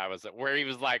you, and I was where he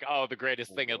was like, "Oh, the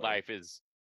greatest thing in life is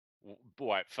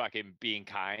what fucking being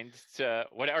kind to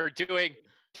whatever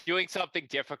doing something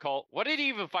difficult." What did he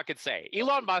even fucking say?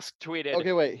 Elon Musk tweeted,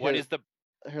 "Okay, wait. What is the?"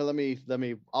 Here, let me.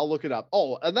 I'll look it up.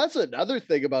 Oh, and that's another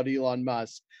thing about Elon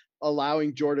Musk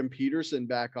allowing Jordan Peterson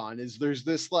back on is there's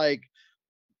this like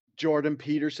Jordan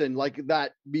Peterson, like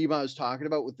that meme I was talking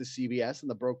about with the CBS and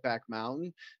the Brokeback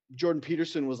Mountain. Jordan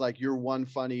Peterson was like, "You're one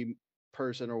funny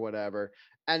person" or whatever,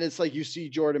 and it's like you see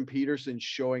Jordan Peterson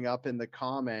showing up in the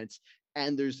comments,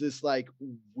 and there's this like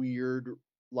weird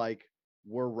like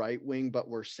we're right wing but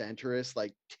we're centrist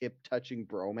like tip touching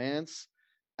bromance,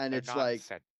 and it's like.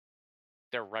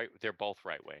 They're right. They're both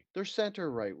right wing. They're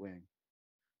center right wing.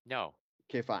 No.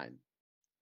 Okay, fine.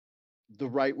 The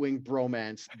right wing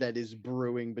bromance that is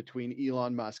brewing between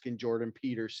Elon Musk and Jordan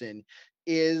Peterson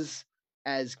is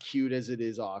as cute as it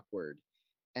is awkward.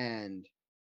 And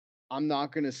I'm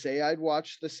not going to say I'd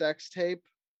watch the sex tape,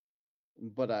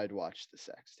 but I'd watch the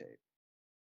sex tape.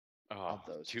 Oh,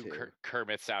 those two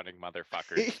Kermit sounding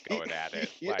motherfuckers going at it.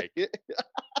 Like,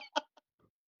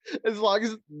 as long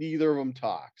as neither of them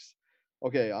talks.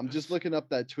 Okay, I'm just looking up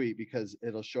that tweet because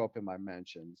it'll show up in my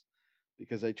mentions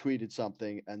because I tweeted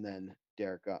something and then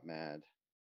Derek got mad.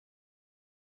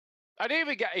 I didn't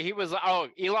even get, he was,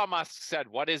 Elon Musk said,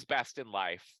 what is best in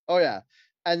life? Oh, yeah.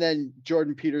 And then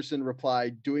Jordan Peterson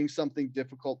replied, doing something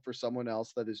difficult for someone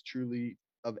else that is truly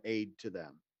of aid to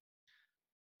them.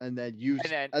 And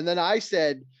then I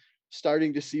said,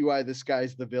 starting to see why this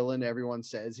guy's the villain everyone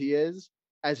says he is,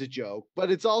 as a joke.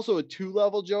 But it's also a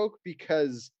 2-level joke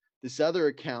because this other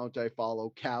account I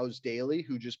follow, Cows Daily,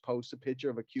 who just posts a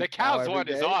picture of a cute the cows cow one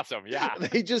day. is awesome. Yeah.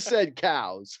 They just said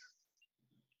cows.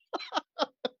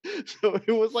 So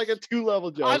it was like a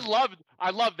 2-level joke. I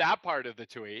love that part of the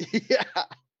tweet. Yeah.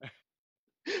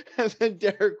 And then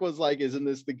Derek was like, isn't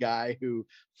this the guy who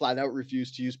flat out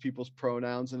refused to use people's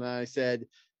pronouns? And I said,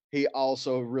 he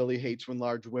also really hates when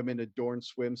large women adorn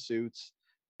swimsuits.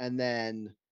 And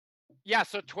then yeah,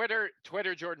 so Twitter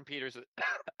Jordan Peterson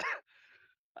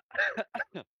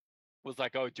was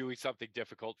like, oh, doing something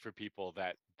difficult for people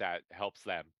that helps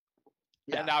them.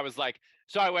 Yeah. And I was like,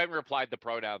 so I went and replied the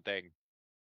pronoun thing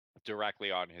directly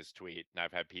on his tweet, and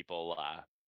I've had people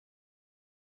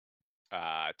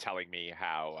telling me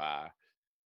how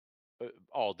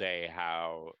all day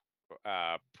how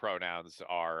pronouns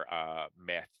are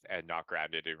myth and not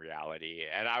grounded in reality.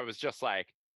 And I was just like,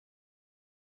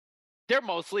 they're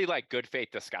mostly like good faith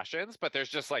discussions, but there's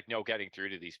just like no getting through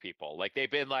to these people. Like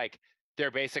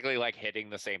they're basically like hitting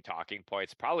the same talking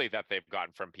points, probably that they've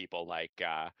gotten from people like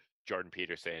Jordan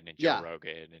Peterson and Joe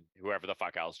Rogan and whoever the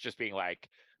fuck else, just being like,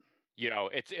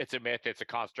 it's a myth, it's a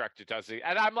construct, it doesn't.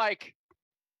 And I'm like,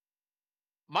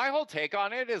 my whole take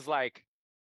on it is like,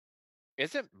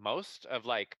 isn't most of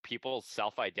like people's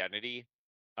self-identity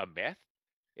a myth?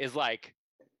 Is like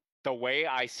the way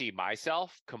I see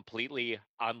myself completely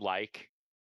unlike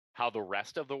how the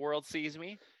rest of the world sees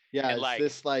me. Yeah, and it's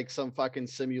this like some fucking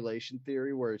simulation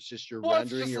theory where it's just you're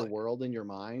rendering your world in your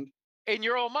mind. In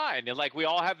your own mind. And like we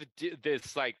all have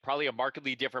this like probably a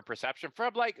markedly different perception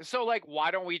from like, so like why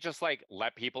don't we just like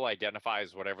let people identify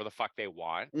as whatever the fuck they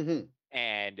want? Mm-hmm.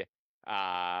 And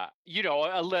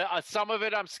some of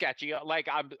it I'm sketchy. Like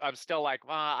I'm still like,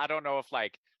 well, I don't know if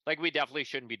like we definitely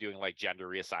shouldn't be doing like gender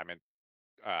reassignment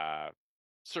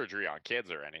surgery on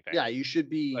kids or anything. Yeah, you should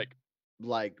be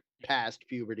like past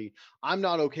puberty. I'm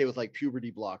not okay with like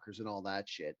puberty blockers and all that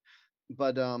shit.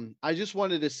 But I just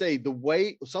wanted to say the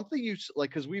way something you like,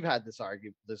 because we've had this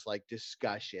like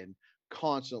discussion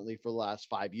constantly for the last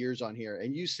 5 years on here,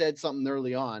 and you said something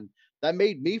early on that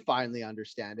made me finally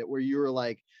understand it, where you were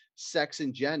like, sex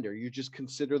and gender, you just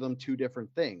consider them two different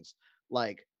things.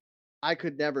 Like, I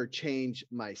could never change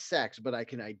my sex, but I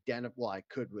can identify, well, I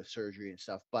could with surgery and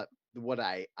stuff, but what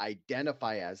I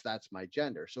identify as, that's my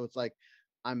gender. So it's like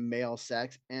I'm male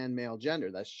sex and male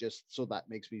gender. That's just, so that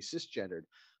makes me cisgendered.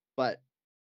 But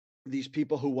these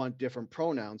people who want different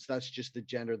pronouns, that's just the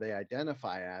gender they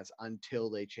identify as until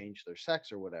they change their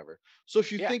sex or whatever. So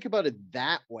if you think about it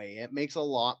that way, it makes a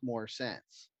lot more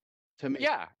sense to me.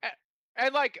 Yeah.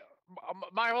 And like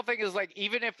my whole thing is like,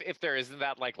 even if there isn't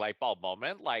that like light bulb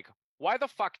moment, like why the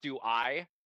fuck do I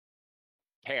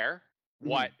care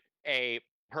what a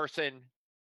person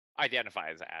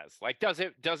identifies as? Like, does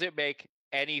it make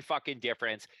any fucking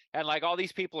difference? And like all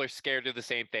these people are scared of the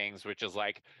same things, which is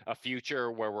like a future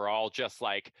where we're all just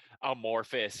like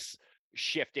amorphous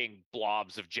shifting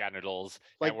blobs of genitals,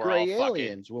 like and we're gray all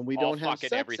aliens when we don't have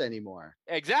sex anymore.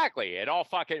 Exactly. And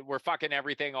we're fucking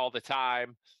everything all the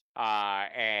time. Well,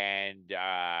 I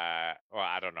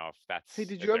don't know if that's. Hey,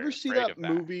 did you ever see that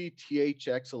movie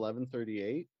THX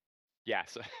 1138?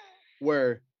 Yes.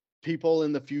 Where people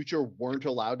in the future weren't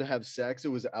allowed to have sex. It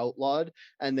was outlawed,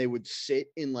 and they would sit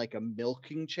in like a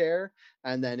milking chair,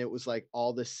 and then it was like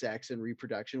all the sex and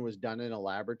reproduction was done in a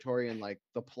laboratory, and like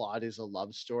the plot is a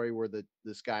love story where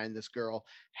this guy and this girl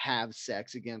have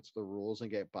sex against the rules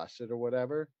and get busted or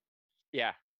whatever.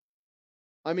 Yeah.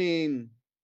 I mean,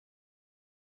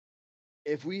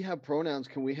 if we have pronouns,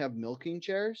 can we have milking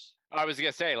chairs? I was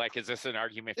gonna say, like, is this an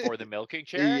argument for the milking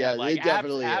chair? Yeah, like, it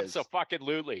definitely is.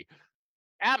 Absolutely.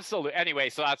 Absolutely. Anyway,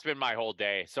 so that's been my whole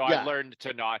day. So I learned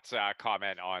to not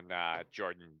comment on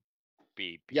Jordan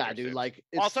B. Peterson. Yeah, dude. Like,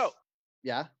 also,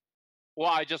 yeah. Well,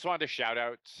 I just wanted to shout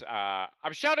out.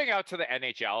 I'm shouting out to the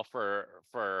NHL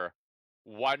for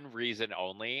one reason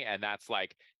only, and that's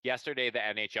like yesterday the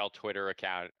NHL Twitter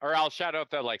account, or I'll shout out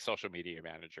the like social media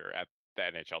manager at the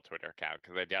NHL Twitter account,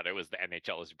 because I doubt it was the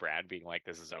NHL's brand being like,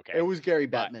 this is okay. It was Gary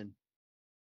Bettman.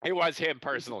 It was him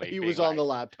personally. He was on the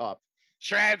laptop.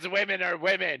 Trans women are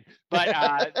women, but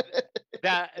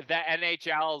the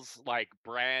NHL's like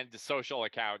brand social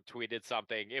account tweeted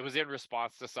something. It was in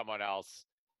response to someone else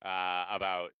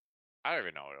about, I don't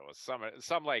even know what it was,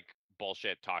 some like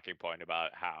bullshit talking point about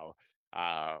how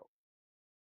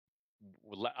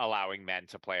allowing men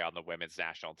to play on the women's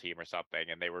national team or something,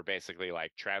 and they were basically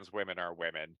like, trans women are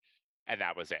women, and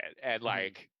that was it. And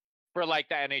like for like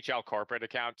the NHL corporate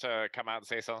account to come out and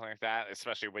say something like that,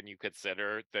 especially when you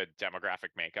consider the demographic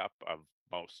makeup of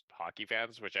most hockey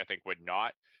fans, which I think would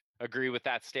not agree with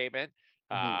that statement.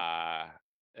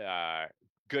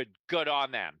 Good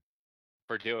on them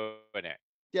for doing it.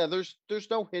 Yeah, there's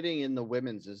no hitting in the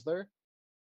women's, is there?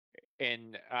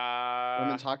 In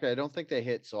women's hockey, I don't think they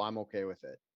hit, so I'm okay with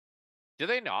it. Do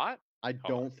they not? I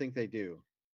don't think they do.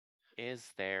 Is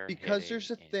there because there's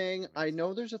a thing, I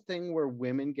know there's a thing where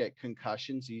women get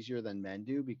concussions easier than men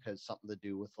do because something to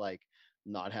do with like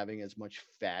not having as much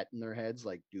fat in their heads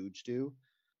like dudes do.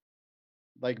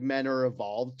 Like men are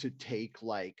evolved to take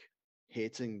like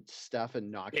hits and stuff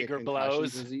and not bigger get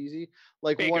concussions blows as easy.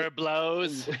 Like bigger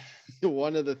blows.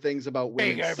 One of the things about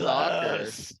women's soccer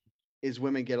blows. is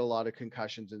women get a lot of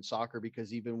concussions in soccer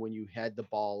because even when you head the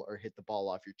ball or hit the ball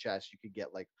off your chest, you could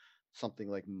get like something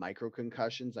like micro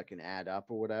concussions that can add up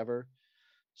or whatever.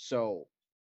 So,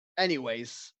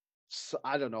 anyways, so,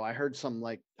 I don't know. I heard some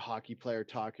like hockey player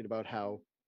talking about how,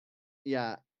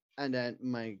 yeah. And then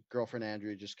my girlfriend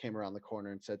Andrea just came around the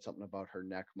corner and said something about her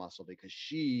neck muscle because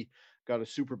she got a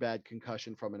super bad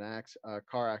concussion from an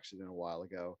car accident a while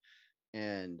ago.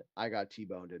 And I got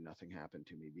T-boned and nothing happened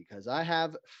to me because I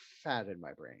have fat in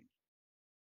my brain.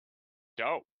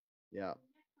 Dope. Yeah.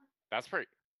 That's pretty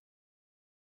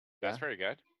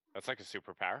good. That's like a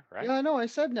superpower, right? Yeah, I know. I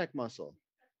said neck muscle.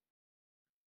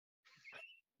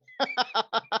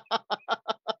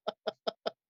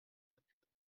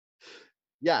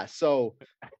 Yeah, so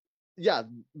yeah,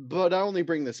 but I only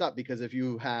bring this up because if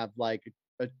you have like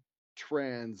a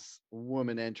trans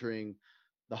woman entering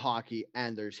the hockey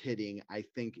and there's hitting, I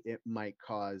think it might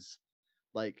cause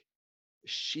like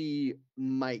she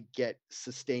might get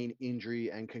sustained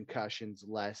injury and concussions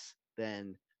less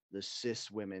than the cis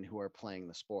women who are playing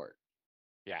the sport.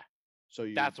 Yeah. So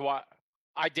that's why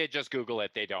I did just Google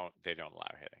it. They don't allow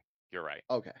hitting. You're right.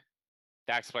 Okay.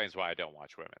 That explains why I don't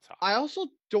watch women's hockey. I also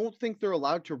don't think they're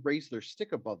allowed to raise their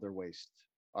stick above their waist.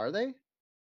 Are they?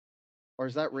 Or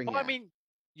is that ringette? Well, I mean,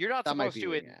 you're not that supposed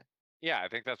to. Yeah, I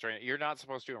think that's right. You're not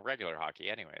supposed to in regular hockey,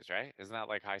 anyways, right? Isn't that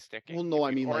like high sticking? Well, no,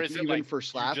 I mean, like even like for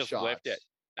slap just shots. Lift it.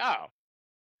 Oh.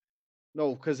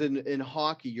 No, because in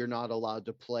hockey, you're not allowed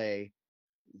to play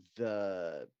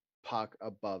the puck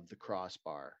above the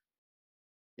crossbar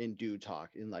in dude talk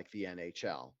in like the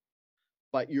NHL.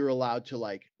 But you're allowed to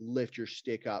like lift your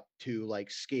stick up to like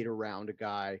skate around a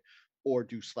guy or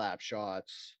do slap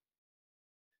shots.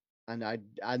 And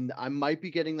I might be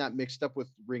getting that mixed up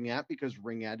with ringette because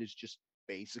ringette is just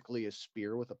basically a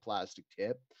spear with a plastic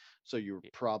tip. So you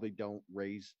probably don't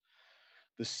raise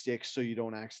the stick so you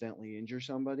don't accidentally injure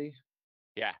somebody.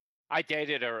 Yeah. I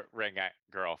dated a ringette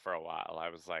girl for a while. I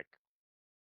was like,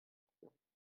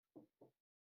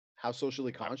 how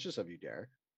socially conscious of you, Derek?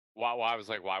 Well, I was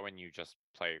like, why wouldn't you just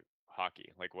play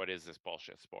hockey? Like, what is this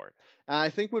bullshit sport? I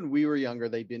think when we were younger,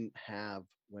 they didn't have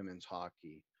women's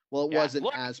hockey. Well, it wasn't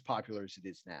as popular as it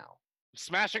is now.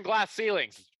 Smashing glass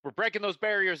ceilings. We're breaking those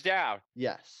barriers down.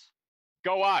 Yes.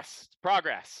 Go us.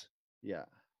 Progress. Yeah.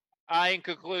 In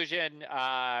conclusion,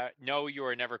 no, you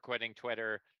are never quitting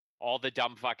Twitter. All the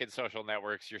dumb fucking social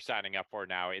networks you're signing up for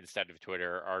now instead of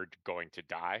Twitter are going to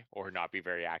die or not be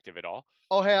very active at all.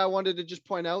 Oh, hey, I wanted to just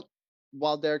point out,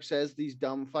 while Derek says these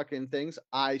dumb fucking things,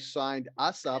 I signed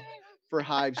us up for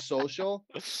Hive Social.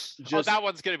 That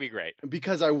one's gonna be great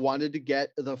because I wanted to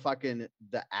get the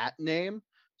 @ name.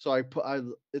 So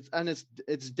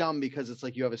it's dumb because it's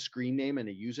like you have a screen name and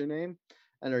a username,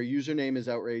 and our username is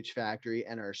Outrage Factory,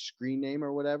 and our screen name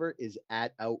or whatever is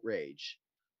 @outrage.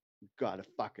 Got a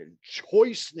fucking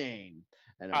choice name,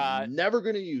 and I'm never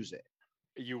gonna use it.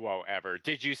 You won't ever.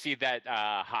 Did you see that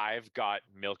Hive got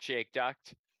milkshake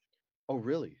ducked? Oh,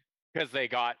 really? Because they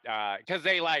got because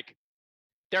they like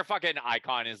their fucking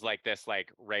icon is like this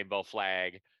like rainbow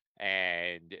flag,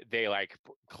 and they like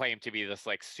claim to be this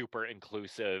like super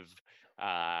inclusive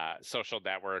social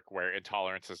network where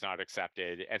intolerance is not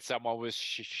accepted. And someone was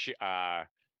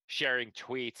sharing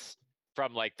tweets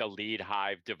from like the lead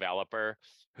Hive developer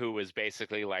who was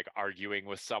basically like arguing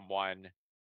with someone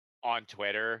on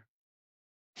Twitter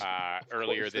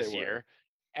earlier this year,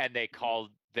 and they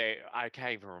called I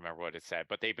can't even remember what it said,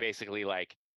 but they basically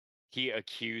like he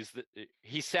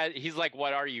said he's like,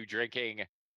 what are you drinking?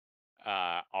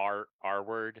 R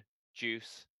word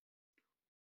juice.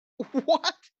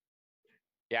 What?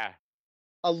 Yeah.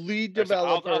 A lead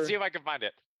developer. I'll see if I can find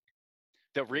it.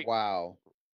 Wow.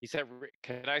 He said,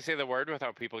 can I say the word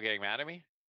without people getting mad at me?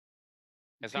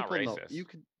 It's not racist.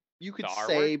 You could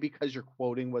say because you're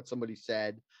quoting what somebody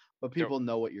said, but people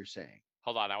know what you're saying.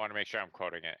 Hold on, I want to make sure I'm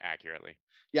quoting it accurately.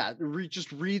 Yeah,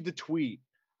 just read the tweet.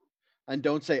 And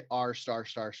don't say R star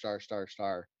star star star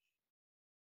star.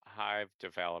 Hive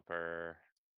developer.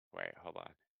 Wait, hold on.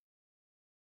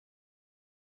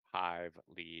 Hive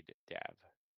lead dev.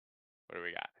 What do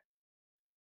we got?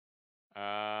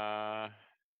 I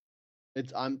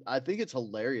think it's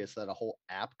hilarious that a whole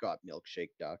app got milkshake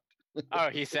ducked. Oh,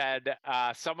 he said,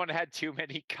 someone had too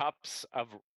many cups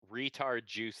of retard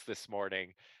juice this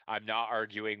morning. I'm not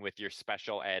arguing with your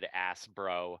special ed ass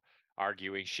bro,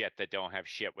 arguing shit that don't have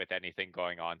shit with anything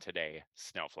going on today.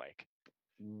 Snowflake.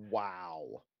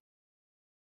 Wow.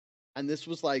 And this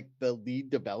was like the lead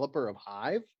developer of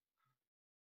Hive?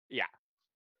 Yeah.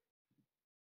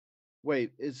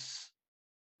 Wait, is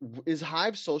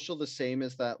Hive Social the same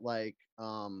as that, like,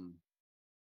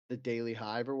 the Daily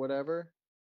Hive or whatever?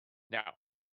 No.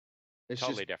 It's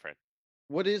totally different.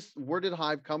 Where did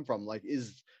Hive come from? Like,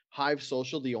 is Hive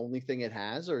Social the only thing it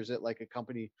has, or is it like a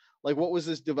company? Like, what was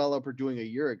this developer doing a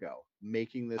year ago?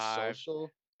 Making this social?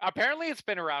 Apparently it's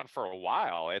been around for a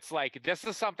while. It's like, this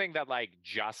is something that like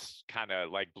just kind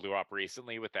of like blew up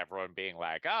recently with everyone being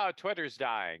like, oh, Twitter's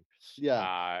dying.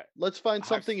 Yeah. Let's find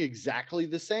something exactly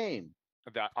the same.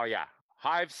 Oh yeah.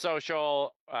 Hive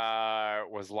Social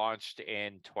was launched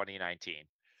in 2019.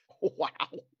 Wow.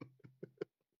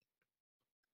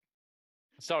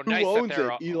 So who nice owns that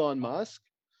they're it? Elon Musk?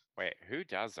 Wait, who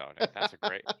does own it? That's a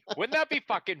great. Wouldn't that be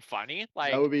fucking funny?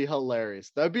 Like, that would be hilarious.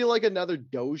 That'd be like another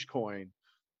Dogecoin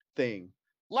thing.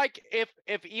 Like if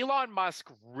Elon Musk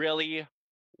really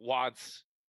wants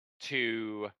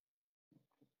to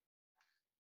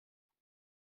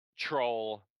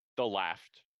troll the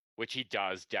left, which he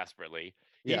does desperately,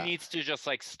 he needs to just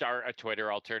like start a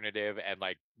Twitter alternative and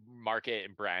like market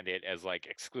and brand it as like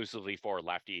exclusively for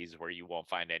lefties, where you won't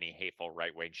find any hateful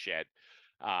right-wing shit,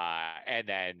 and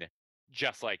then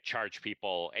just like charge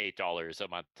people $8 a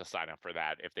month to sign up for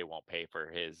that if they won't pay for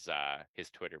his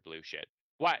Twitter blue shit.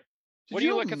 What are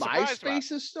you looking surprised about?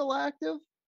 MySpace is still active?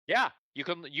 Yeah,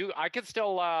 I can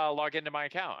still log into my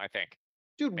account, I think.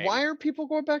 Dude, Maybe. why are people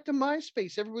going back to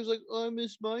MySpace? Everybody's like, oh, I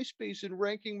miss MySpace, and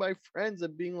ranking my friends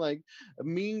and being like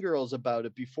mean girls about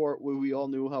it before we all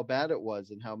knew how bad it was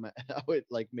and how it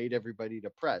like made everybody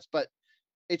depressed. But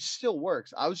it still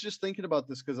works. I was just thinking about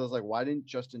this because I was like, why didn't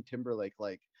Justin Timberlake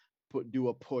like do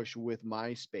a push with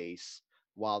MySpace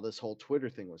while this whole Twitter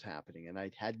thing was happening? And I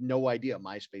had no idea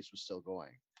MySpace was still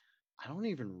going. I don't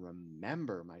even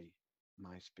remember my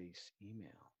MySpace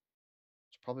email.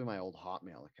 Probably my old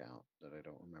Hotmail account that I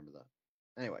don't remember that.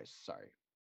 Anyways, sorry.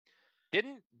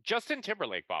 Didn't Justin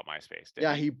Timberlake bought MySpace?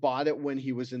 Yeah, he bought it when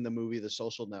he was in the movie The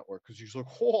Social Network because he's like,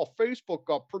 oh, Facebook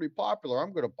got pretty popular.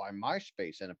 I'm going to buy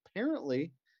MySpace. And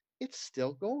apparently it's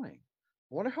still going.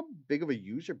 I wonder how big of a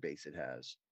user base it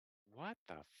has. What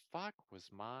the fuck was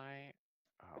my...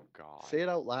 Oh, God. Say it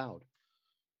out loud.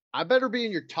 I better be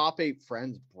in your top 8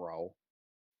 friends, bro.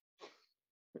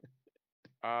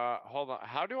 Hold on.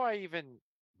 How do I even...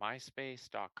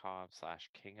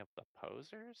 MySpace.com/King of the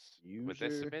Posers? Would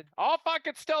this have been? Oh, fuck,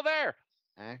 it's still there.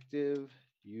 Active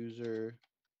user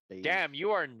base. Damn,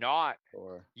 you are not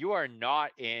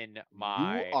in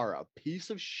my... You are a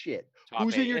piece of shit.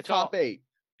 Who's in your top 8?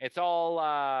 It's all...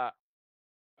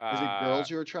 Is it girls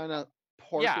you were trying to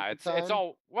pork? Yeah, it's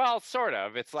all... Well, sort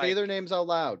of. It's like... Say their names out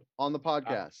loud on the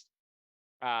podcast.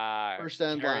 First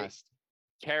and last.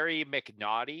 Carrie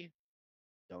McNaughty.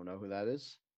 Don't know who that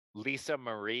is. Lisa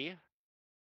Marie.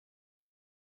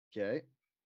 Okay.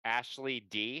 Ashley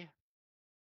D.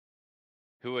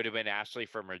 Who would have been Ashley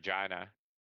from Regina,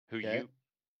 who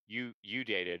you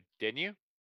dated, didn't you?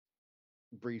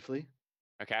 Briefly.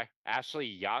 Okay. Ashley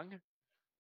Young.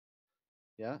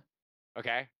 Yeah.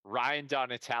 Okay. Ryan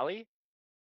Donatelli.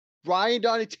 Ryan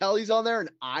Donatelli's on there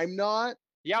and I'm not?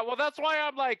 Yeah, well, that's why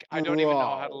I'm like, I don't even know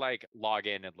how to like log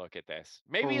in and look at this.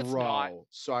 Maybe it's not.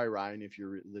 Sorry, Ryan, if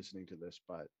you're listening to this,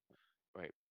 but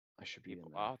wait, I should be in there.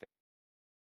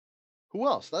 Who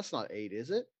else? That's not 8,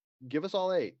 is it? Give us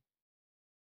all 8.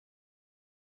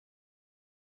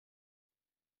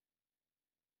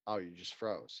 Oh, you just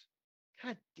froze.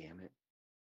 God damn it.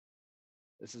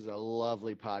 This is a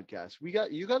lovely podcast.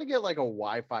 You got to get like a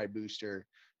Wi-Fi booster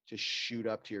to shoot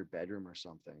up to your bedroom or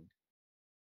something.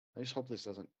 I just hope this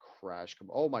doesn't crash.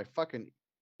 Oh, my fucking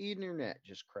internet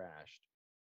just crashed.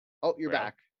 Oh, you're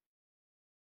back.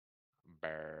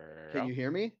 Can you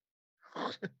hear me?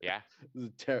 Yeah.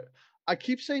 I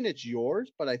keep saying it's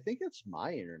yours, but I think it's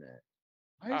my internet.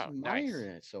 Why is my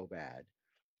internet so bad?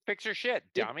 Fix your shit,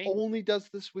 dummy. It only does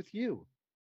this with you.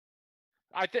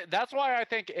 That's why I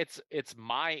think it's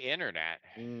my internet.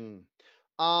 Who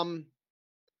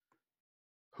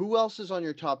else is on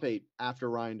your top 8 after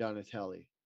Ryan Donatelli?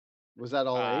 Was that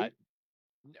all 8?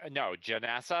 No,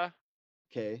 Janessa.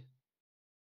 Okay.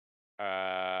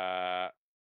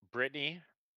 Brittany.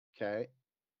 Okay.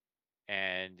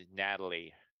 And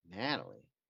Natalie. Natalie.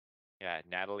 Yeah,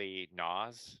 Natalie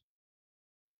Nas.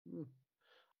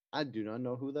 I do not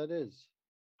know who that is.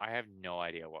 I have no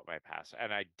idea what my password,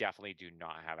 and I definitely do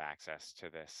not have access to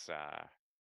this.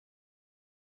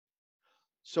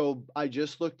 So I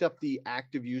just looked up the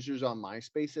active users on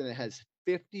MySpace, and it has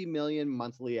 50 million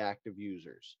monthly active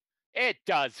users. It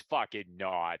does fucking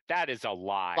not. That is a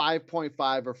lie.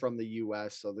 5.5 are from the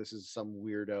US, so this is some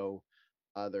weirdo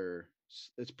other.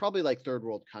 It's probably like third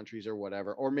world countries or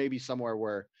whatever, or maybe somewhere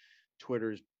where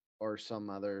Twitter's or some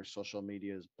other social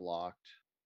media is blocked.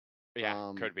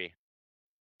 Yeah, could be.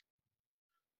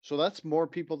 So that's more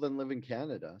people than live in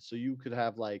Canada. So you could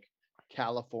have like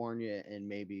California and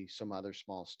maybe some other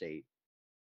small state.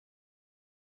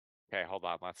 Okay, hold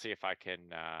on. Let's see if I can.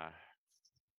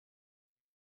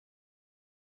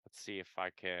 Let's see if I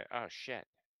can. Oh shit.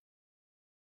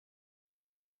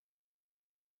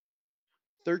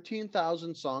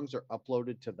 13,000 songs are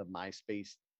uploaded to the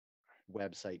MySpace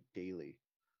website daily.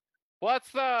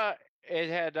 What's the? It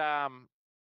had.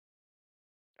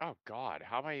 Oh God,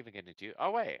 how am I even going to do? Oh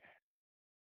wait.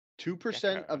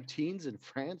 2% of teens in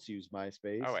France use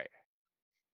MySpace. Oh wait.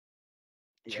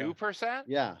 2%?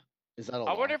 Yeah. Is that a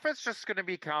lot? I wonder if it's just going to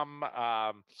become.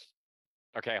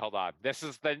 Okay, hold on. This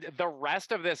is the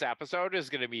rest of this episode is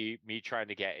going to be me trying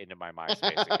to get into my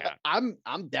MySpace account.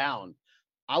 I'm down.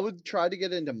 I would try to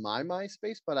get into my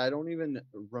MySpace, but I don't even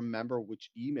remember which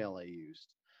email I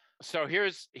used. So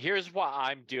here's what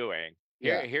I'm doing.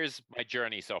 Here's my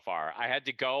journey so far. I had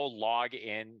to go log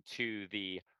into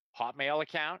the Hotmail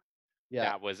account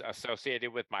that was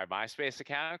associated with my MySpace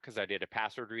account because I did a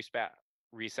password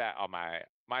reset on my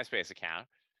MySpace account,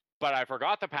 but I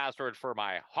forgot the password for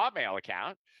my Hotmail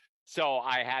account, so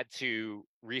I had to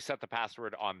reset the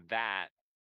password on that.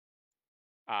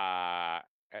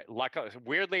 Luckily,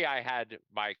 weirdly, I had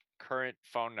my current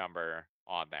phone number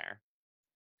on there.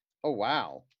 Oh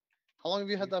wow! How long have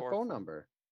you had that phone number?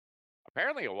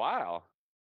 Apparently a while.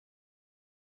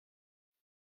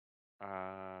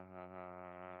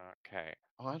 Okay.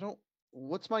 Oh, I don't.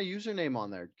 What's my username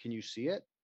on there? Can you see it?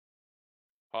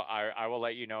 Well, I will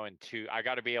let you know in 2. I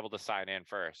got to be able to sign in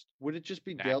first. Would it just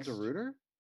be Dale DeRuiter?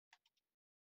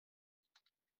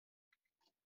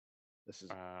 This is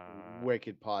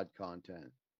wicked pod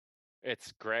content.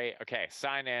 It's great. Okay,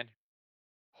 sign in.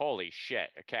 Holy shit.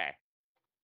 Okay.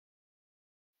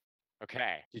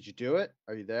 Okay. Did you do it?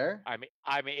 Are you there?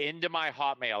 I'm into my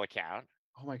Hotmail account.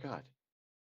 Oh my God.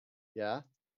 Yeah.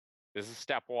 This is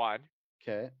step 1.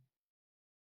 Okay.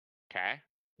 Okay.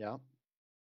 Yeah.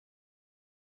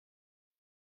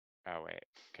 Oh wait.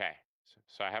 Okay.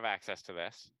 So I have access to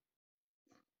this.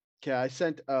 Okay, I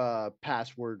sent a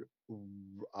password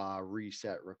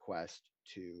reset request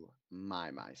to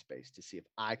my MySpace to see if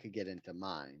I could get into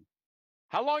mine.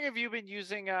 How long have you been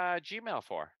using Gmail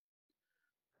for?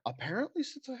 Apparently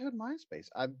since I had MySpace.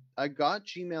 I got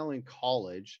Gmail in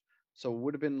college, so it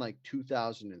would have been like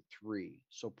 2003.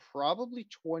 So probably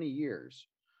 20 years,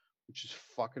 which is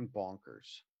fucking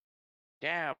bonkers.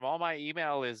 Damn, all my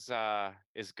email is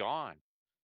gone.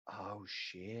 Oh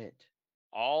shit.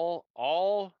 All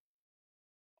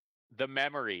the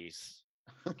memories.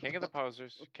 King of the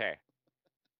Posers. Okay.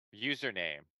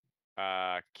 Username.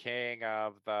 King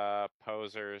of the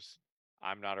Posers.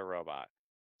 I'm not a robot.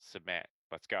 Submit.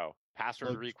 Let's go.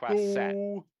 Password request set.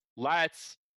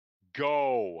 Let's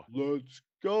go. Let's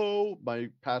go. My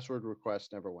password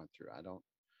request never went through. I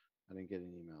didn't get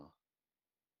an email.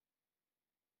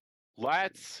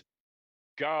 Let's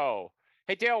go.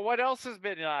 Hey Dale, what else has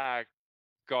been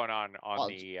going on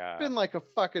the it's been like a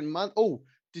fucking month. Oh,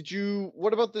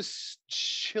 what about this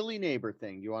chili neighbor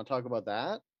thing? You want to talk about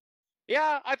that?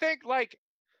 Yeah, I think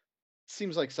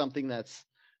seems like something that's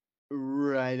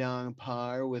right on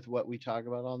par with what we talk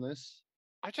about on this.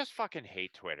 I just fucking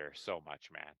hate Twitter so much,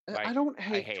 man. I don't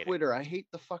hate Twitter. I hate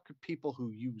the fucking people who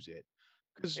use it.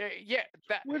 Because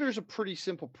Twitter's a pretty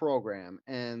simple program,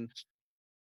 and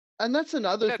that's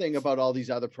another thing about all these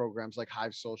other programs like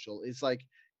Hive Social is like,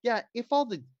 yeah, if all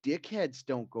the dickheads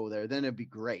don't go there, then it'd be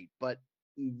great. But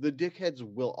the dickheads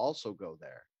will also go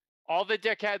there. All the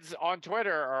dickheads on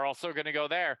Twitter are also going to go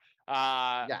there.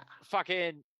 Yeah.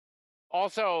 Fucking.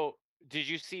 Also, did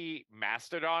you see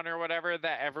Mastodon or whatever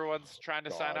that everyone's trying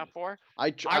to sign up for?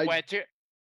 I went to.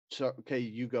 So okay,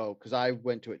 you go because I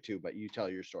went to it too, but you tell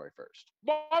your story first.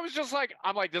 Well, I was just like,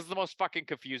 I'm like, this is the most fucking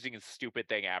confusing and stupid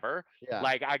thing ever. Yeah.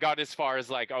 Like, I got as far as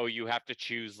like, oh, you have to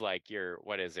choose like your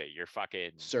your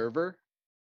fucking server,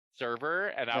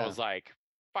 and I was like,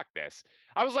 fuck this.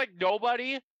 I was like,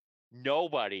 nobody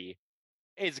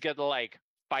is gonna like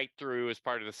fight through as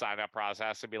part of the sign up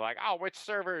process and be like, oh, which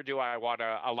server do I want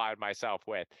to align myself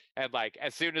with? And like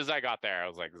as soon as I got there, I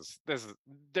was like, this is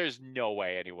there's no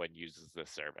way anyone uses this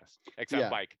service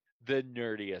except like the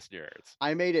nerdiest nerds.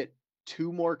 I made it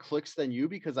 2 more clicks than you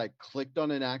because I clicked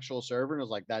on an actual server and I was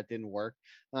like, that didn't work.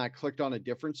 And I clicked on a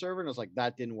different server and I was like,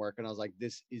 that didn't work. And I was like,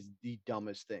 this is the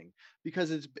dumbest thing,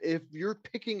 because it's, if you're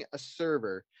picking a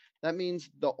server, that means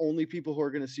the only people who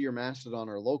are going to see your Mastodon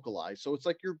are localized. So it's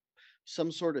like you're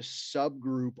some sort of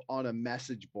subgroup on a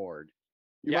message board.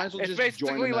 You might as well it's just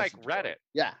basically join like Reddit. Board.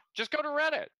 Yeah. Just go to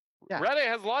Reddit. Yeah. Reddit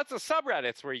has lots of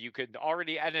subreddits where you could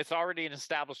already, and it's already an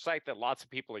established site that lots of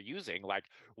people are using. Like,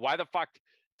 why the fuck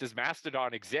does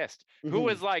Mastodon exist? Mm-hmm. Who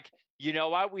was like, you know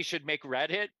what, we should make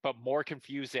Reddit, but more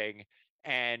confusing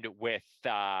and with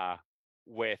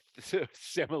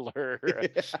similar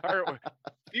or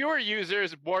fewer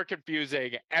users, more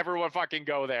confusing. Everyone fucking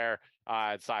go there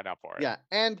and sign up for it. Yeah,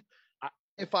 and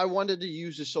if I wanted to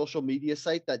use a social media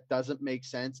site that doesn't make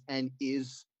sense and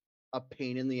is a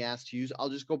pain in the ass to use, I'll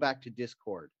just go back to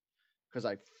Discord, because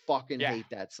I fucking hate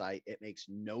that site. It makes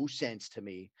no sense to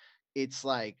me. It's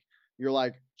like you're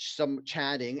like some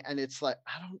chatting and it's like,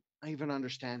 I don't even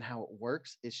understand how it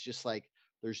works. It's just like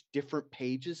there's different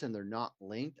pages and they're not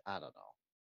linked. I don't know.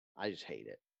 I just hate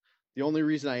it. The only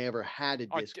reason I ever had a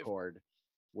Discord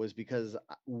was because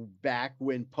back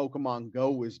when Pokemon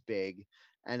Go was big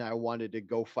and I wanted to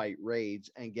go fight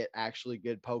raids and get actually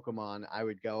good Pokemon,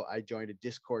 I joined a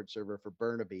Discord server for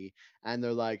Burnaby, and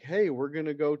they're like, hey, we're going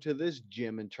to go to this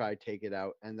gym and try take it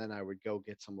out. And then I would go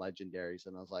get some legendaries.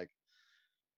 And I was like,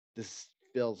 this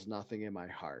fills nothing in my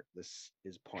heart. This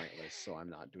is pointless. So I'm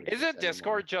not doing it. Isn't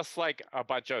Discord just like a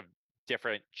bunch of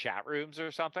different chat rooms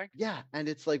or something? Yeah. And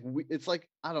it's like,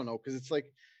 I don't know. Cause it's like,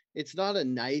 it's not a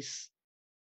nice,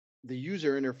 the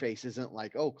user interface isn't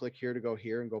like, oh, click here to go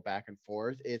here and go back and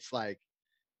forth. It's like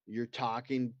you're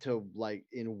talking to like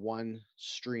in one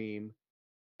stream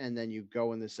and then you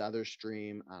go in this other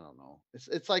stream. I don't know.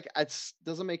 It's like, it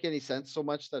doesn't make any sense so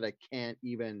much that I can't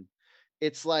even,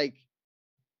 it's like,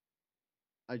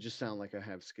 I just sound like I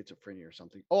have schizophrenia or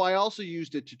something. Oh, I also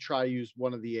used it to use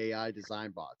one of the AI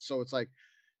design bots. So it's like,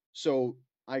 so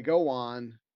I go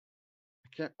on,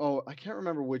 I can't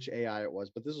remember which AI it was,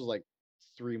 but this was like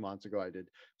 3 months ago I did.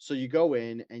 So you go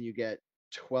in and you get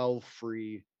 12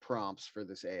 free prompts for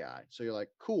this AI. So you're like,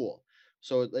 cool.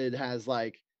 So it has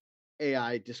like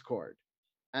AI Discord.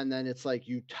 And then it's like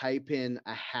you type in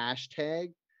a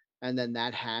hashtag and then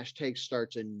that hashtag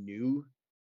starts a new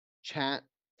chat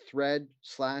thread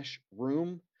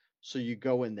 /room. So you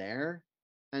go in there.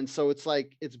 And so it's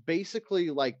like, it's basically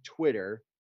like Twitter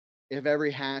if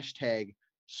every hashtag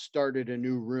started a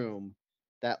new room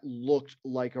that looked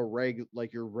like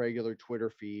like your regular Twitter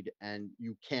feed, and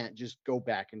you can't just go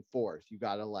back and forth. You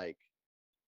gotta like,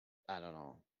 I don't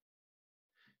know.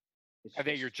 I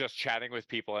think you're just chatting with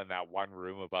people in that one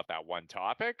room about that one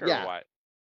topic, or what?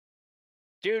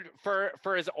 Dude,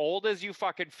 for as old as you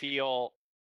fucking feel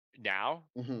now,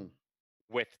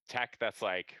 with tech that's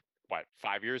like what,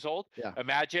 5 years old? Yeah.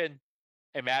 Imagine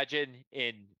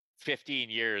in 15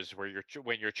 years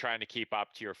when you're trying to keep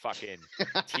up to your fucking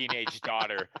teenage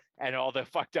daughter and all the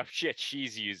fucked up shit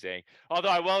she's using. Although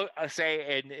I will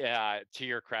say, to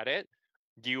your credit,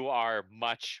 you are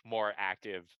much more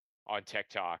active on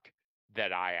TikTok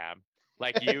than I am.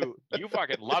 Like you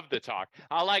fucking love to talk.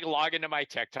 I'll like log into my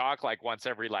TikTok like once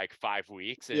every like 5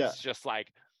 weeks. And it's just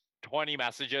like 20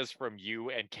 messages from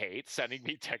you and Kate sending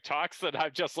me TikToks that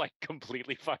I've just like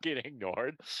completely fucking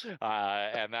ignored.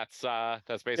 And that's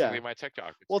basically my TikTok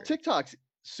experience. Well, TikTok's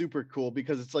super cool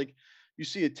because it's like you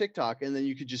see a TikTok and then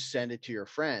you could just send it to your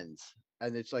friends.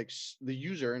 And it's like the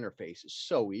user interface is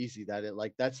so easy that it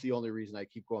like, that's the only reason I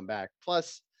keep going back.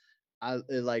 Plus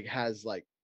it like has like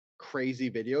crazy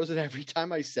videos. And every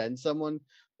time I send someone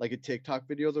like a TikTok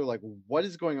video, they're like, what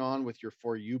is going on with your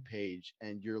For You page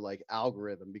and your like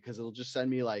algorithm? Because it'll just send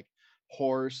me like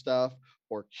horror stuff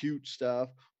or cute stuff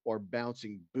or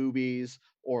bouncing boobies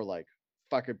or like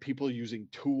fucking people using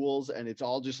tools. And it's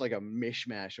all just like a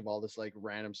mishmash of all this like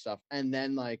random stuff. And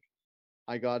then like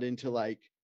I got into like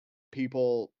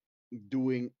people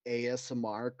doing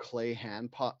ASMR clay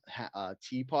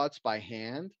teapots by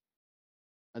hand.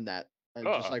 And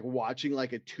just like watching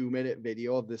like a 2-minute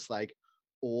video of this like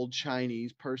old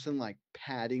Chinese person like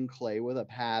patting clay with a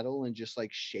paddle and just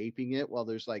like shaping it while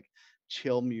there's like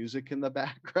chill music in the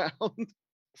background.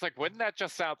 It's like, wouldn't that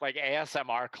just sound like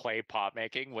ASMR clay pot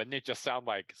making? Wouldn't it just sound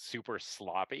like super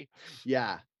sloppy?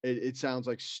 Yeah, it sounds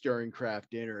like stirring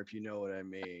craft dinner, if you know what I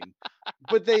mean.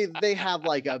 But they have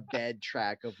like a bed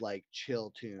track of like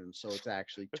chill tunes, so it's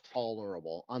actually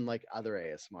tolerable, unlike other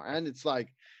ASMR. And it's like,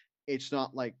 it's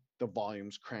not like the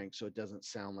volume's cranked, so it doesn't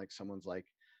sound like someone's like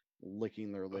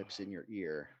licking their lips in your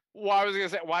ear. Well, I was gonna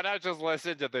say, why not just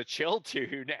listen to the chill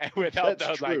tune without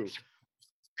That's the like? true.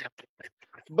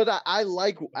 But I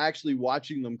like actually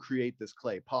watching them create this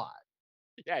clay pot.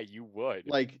 Yeah, you would.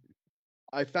 Like,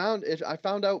 I found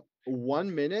out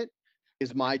 1 minute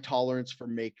is my tolerance for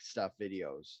make stuff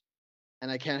videos,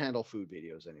 and I can't handle food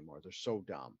videos anymore. They're so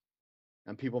dumb,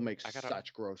 and people make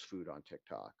such gross food on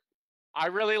TikTok. I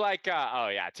really like. Oh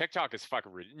yeah, TikTok is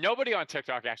fucking rude. Nobody on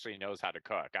TikTok actually knows how to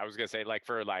cook. I was gonna say, like,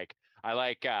 for like, I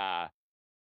like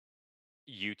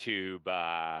YouTube.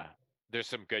 There's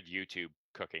some good YouTube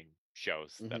cooking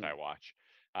shows that I watch.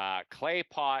 Clay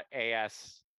Pot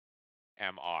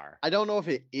ASMR. I don't know if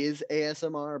it is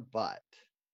ASMR, but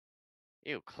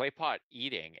ew, clay pot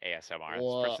eating ASMR.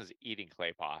 Well, this person's eating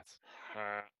clay pots.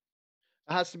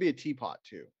 It has to be a teapot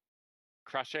too.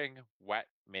 Crushing wet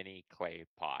mini clay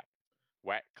pot.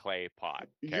 Wet clay pot.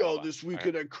 Okay, yo, this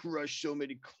weekend I crushed so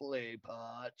many clay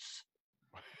pots.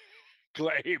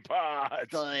 Clay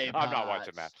pots. Clay pots. I'm not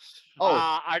watching that.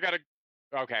 Oh, I gotta.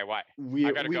 Okay, what?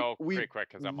 I gotta go pretty quick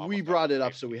because I'm. We brought it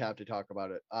up, so we have to talk about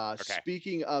it. Okay.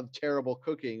 Speaking of terrible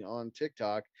cooking on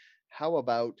TikTok, how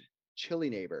about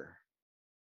Chili Neighbor?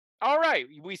 All right,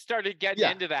 we started getting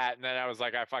into that, and then I was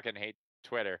like, I fucking hate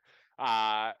Twitter.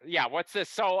 Yeah, what's this?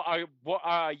 So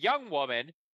a young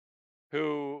woman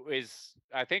who is,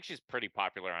 I think she's pretty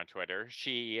popular on Twitter.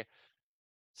 She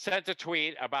sent a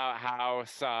tweet about how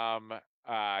some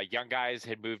young guys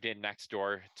had moved in next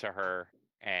door to her,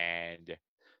 and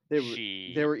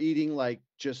they were eating like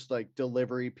just like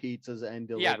delivery pizzas and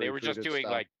delivery. Yeah, they were just doing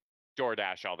like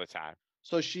DoorDash all the time.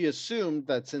 So she assumed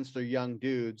that since they're young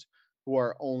dudes who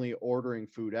are only ordering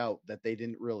food out, that they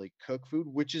didn't really cook food,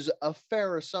 which is a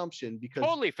fair assumption because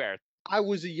totally fair. I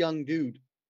was a young dude,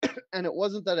 and it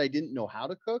wasn't that I didn't know how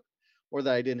to cook or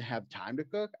that I didn't have time to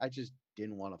cook. I just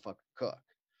didn't want to fucking cook.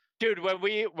 Dude, when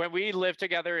we lived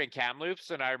together in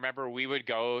Kamloops, and I remember we would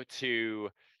go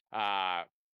to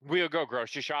we would go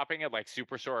grocery shopping at like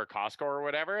Superstore or Costco or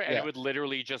whatever, and it would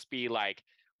literally just be like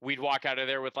we'd walk out of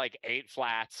there with like 8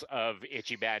 flats of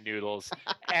Ichiban noodles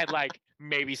and like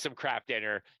maybe some crap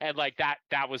dinner, and like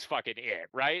that was fucking it,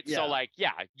 right? So like,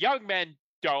 yeah, young men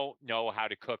don't know how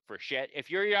to cook for shit. If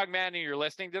you're a young man and you're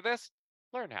listening to this,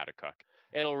 learn how to cook.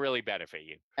 It'll really benefit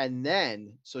you. And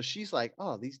then, so she's like,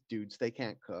 oh, these dudes, they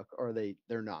can't cook, or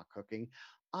they're not cooking.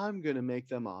 I'm going to make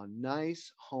them a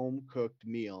nice home cooked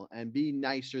meal and be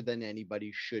nicer than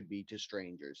anybody should be to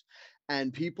strangers.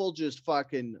 And people just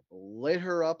fucking lit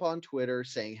her up on Twitter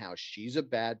saying how she's a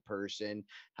bad person,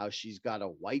 how she's got a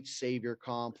white savior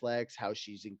complex, how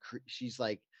she's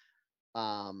like,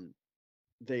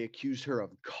 they accused her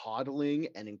of coddling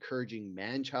and encouraging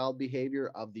man-child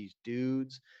behavior of these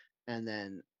dudes. And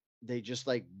then they just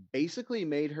like basically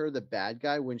made her the bad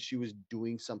guy when she was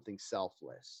doing something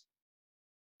selfless.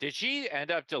 Did she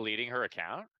end up deleting her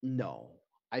account? No.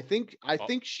 I think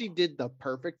she did the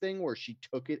perfect thing where she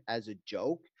took it as a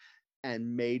joke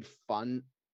and made fun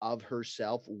of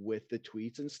herself with the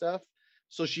tweets and stuff.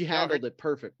 So she handled it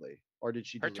perfectly. Or did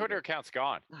she? Her Twitter account's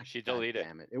gone. She deleted it.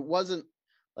 Damn it. It wasn't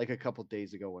like a couple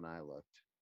days ago when I looked.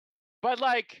 But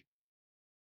like,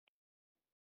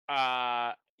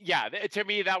 yeah, to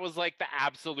me that was like the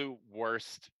absolute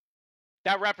worst.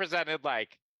 That represented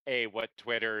like what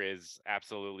Twitter is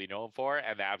absolutely known for,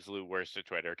 and the absolute worst of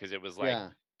Twitter, because it was like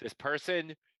this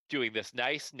person doing this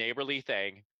nice neighborly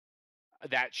thing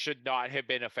that should not have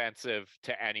been offensive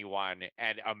to anyone,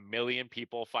 and a million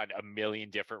people find a million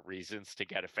different reasons to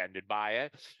get offended by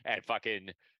it, and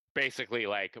fucking basically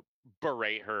like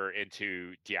berate her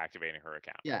into deactivating her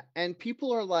account. Yeah, and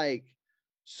people are like,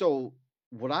 so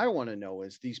what I want to know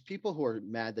is these people who are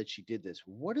mad that she did this,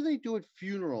 what do they do at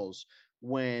funerals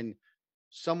when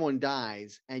someone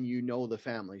dies and you know the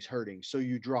family's hurting, so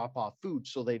you drop off food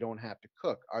so they don't have to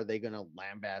cook? Are they going to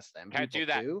lambaste them? Can't do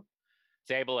that. Too?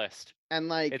 It's ableist. And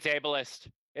like, it's ableist.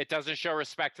 It doesn't show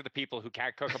respect to the people who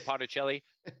can't cook a pot of chili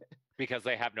because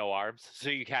they have no arms. So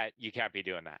you can't be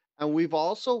doing that. And we've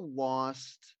also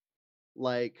lost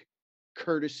like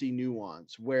courtesy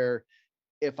nuance where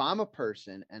if I'm a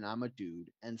person and I'm a dude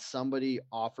and somebody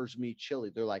offers me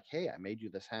chili, they're like, hey, I made you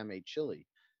this handmade chili.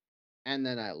 And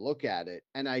then I look at it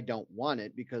and I don't want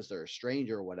it because they're a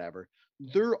stranger or whatever.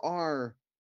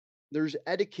 There's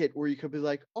etiquette where you could be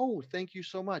like, oh, thank you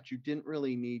so much. You didn't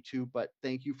really need to, but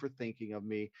thank you for thinking of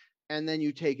me. And then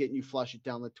you take it and you flush it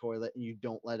down the toilet and you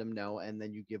don't let them know. And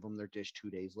then you give them their dish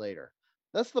 2 days later.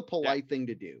 That's the polite thing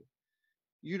to do.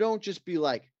 you don't just be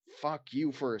like, fuck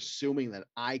you for assuming that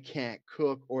I can't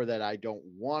cook or that I don't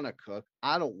want to cook.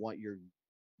 I don't want your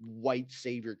white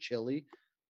savior chili.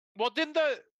 Well, didn't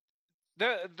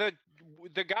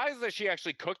the guys that she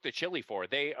actually cooked the chili for,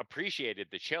 they appreciated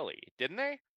the chili, didn't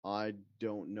they? I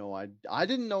don't know. I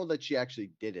didn't know that she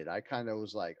actually did it. I kind of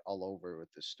was like all over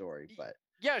with the story, but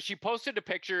yeah, she posted a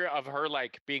picture of her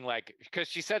like being like, because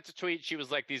she sent a tweet. She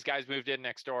was like, "These guys moved in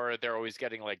next door. They're always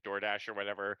getting like DoorDash or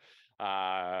whatever.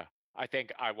 I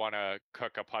think I want to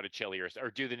cook a pot of chili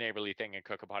or do the neighborly thing and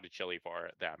cook a pot of chili for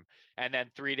them." And then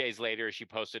 3 days later, she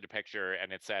posted a picture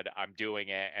and it said, "I'm doing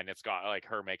it," and it's got like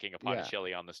her making a pot of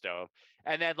chili on the stove.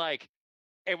 And then like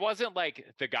it wasn't like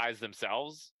the guys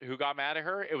themselves who got mad at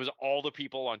her. It was all the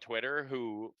people on Twitter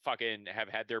who fucking have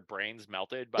had their brains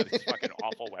melted by this fucking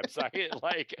awful website.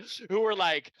 Like, who were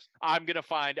like, I'm going to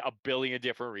find a billion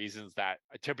different reasons that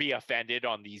to be offended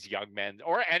on these young men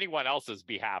or anyone else's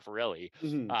behalf, really,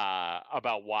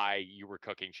 about why you were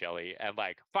cooking chili. And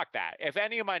like, fuck that. If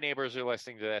any of my neighbors are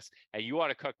listening to this and you want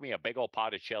to cook me a big old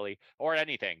pot of chili or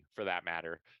anything for that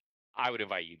matter, I would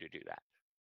invite you to do that.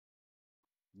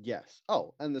 Yes.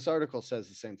 Oh, and this article says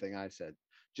the same thing I said.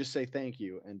 Just say thank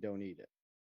you and don't eat it.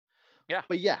 Yeah.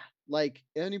 But yeah, like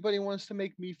anybody wants to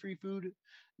make me free food,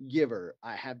 give her.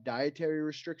 I have dietary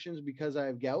restrictions because I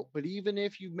have gout, but even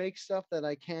if you make stuff that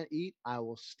I can't eat, I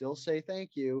will still say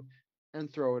thank you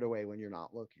and throw it away when you're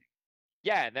not looking.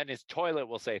 Yeah, and then his toilet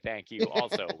will say thank you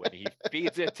also when he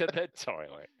feeds it to the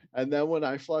toilet. And then when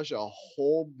I flush a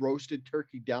whole roasted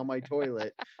turkey down my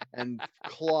toilet and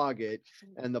clog it,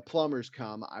 and the plumbers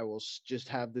come, I will just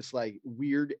have this like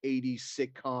weird 80s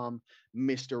sitcom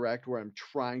misdirect where I'm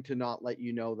trying to not let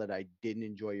you know that I didn't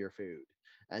enjoy your food.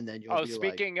 And then you'll be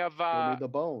speaking like, of give me the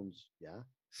bones. Yeah.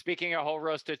 Speaking of whole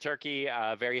roasted turkey,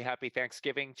 very happy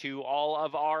Thanksgiving to all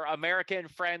of our American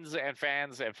friends and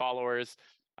fans and followers.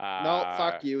 No,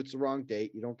 fuck you. It's the wrong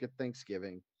date. You don't get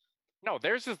Thanksgiving. No,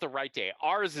 theirs is the right day.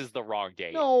 Ours is the wrong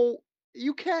date. No,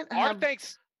 you can't have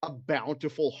a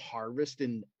bountiful harvest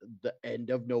in the end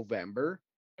of November.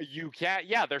 You can't.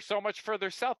 Yeah, they're so much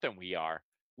further south than we are.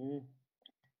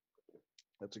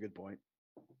 That's a good point.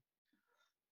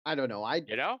 I don't know. I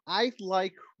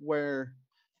like where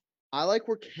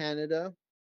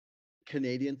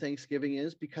Canadian Thanksgiving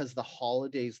is because the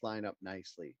holidays line up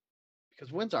nicely. Because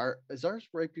is ours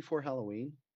right before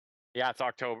Halloween? Yeah, it's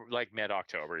October, like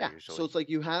mid-October usually. So it's like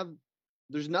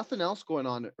there's nothing else going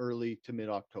on early to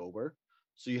mid-October.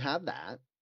 So you have that.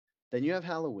 Then you have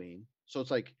Halloween. So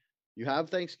it's like you have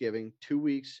Thanksgiving, 2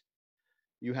 weeks,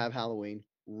 you have Halloween,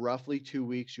 roughly 2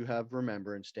 weeks, you have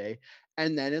Remembrance Day,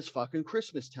 and then it's fucking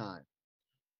Christmas time.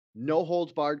 No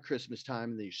holds barred Christmas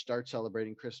time, and then you start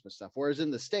celebrating Christmas stuff. Whereas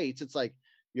in the States, it's like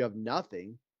you have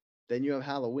nothing, then you have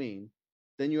Halloween,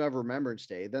 then you have Remembrance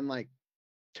Day, then like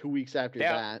 2 weeks after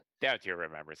that. That's your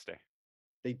Remembrance Day.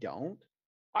 They don't?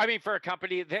 I mean, for a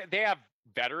company, they have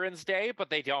Veterans Day, but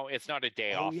they don't. It's not a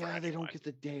day off. Oh yeah, they don't get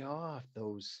the day off.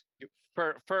 Those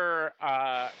for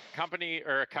a company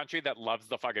or a country that loves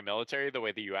the fucking military the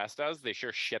way the U.S. does, they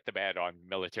sure shit the bed on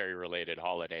military-related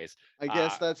holidays. I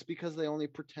guess that's because they only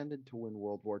pretended to win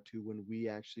World War II when we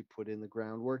actually put in the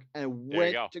groundwork and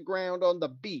went to ground on the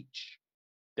beach.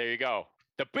 There you go.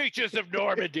 The beaches of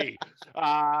Normandy.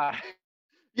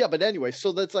 Yeah, but anyway,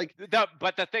 so that's like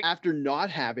but the thing after not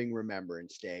having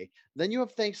Remembrance Day, then you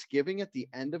have Thanksgiving at the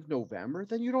end of November,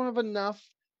 then you don't have enough.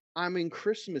 I'm in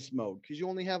Christmas mode because you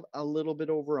only have a little bit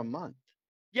over a month.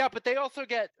 Yeah, but they also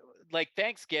get like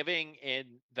Thanksgiving in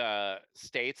the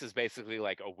States is basically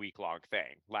like a week-long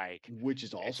thing. Like which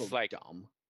is also like dumb.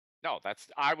 No,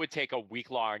 I would take a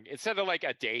week-long instead of like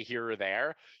a day here or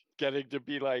there, getting to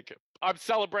be like, I'm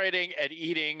celebrating and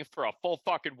eating for a full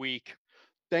fucking week.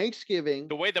 Thanksgiving,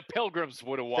 the way the Pilgrims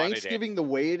would have wanted Thanksgiving, the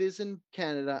way it is in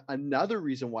Canada, another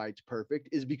reason why it's perfect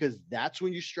is because that's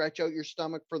when you stretch out your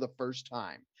stomach for the first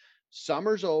time.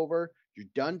 Summer's over, you're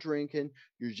done drinking,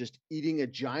 you're just eating a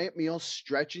giant meal,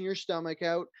 stretching your stomach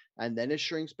out, and then it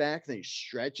shrinks back. Then you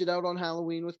stretch it out on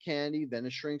Halloween with candy, then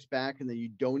it shrinks back, and then you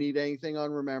don't eat anything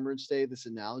on Remembrance Day. This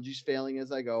analogy's failing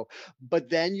as I go. But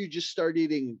then you just start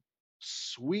eating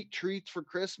sweet treats for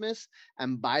Christmas,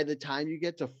 and by the time you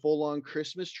get to full-on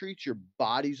Christmas treats, your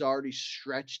body's already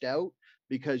stretched out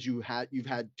because you've had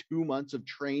 2 months of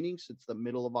training since the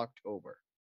middle of October.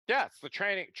 Yeah, it's the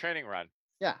training run.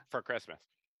 Yeah, for Christmas.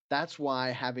 That's why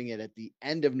having it at the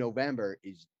end of November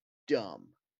is dumb.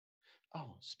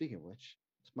 Oh, speaking of which,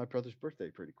 it's my brother's birthday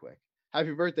pretty quick.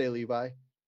 Happy birthday, Levi.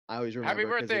 I always remember. Happy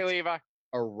birthday, Levi.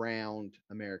 Around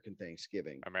American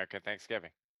Thanksgiving.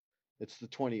 It's the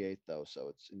 28th, though, so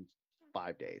it's in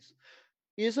 5 days.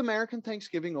 Is American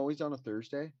Thanksgiving always on a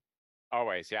Thursday?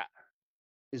 Always, yeah.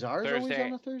 Is ours always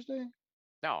on a Thursday?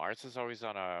 No, ours is always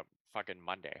on a fucking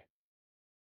Monday.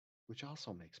 Which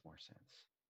also makes more sense.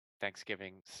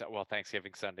 Thanksgiving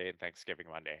Sunday and Thanksgiving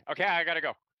Monday. Okay, I gotta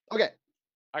go. Okay.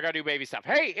 I gotta do baby stuff.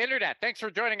 Hey, internet, thanks for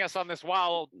joining us on this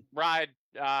wild ride.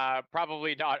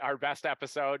 Probably not our best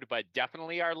episode, but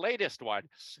definitely our latest one.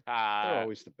 They're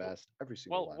always the best. Every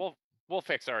single one. We'll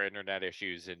fix our internet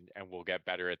issues and we'll get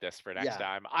better at this for next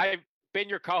time. I've been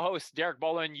your co-host, Derek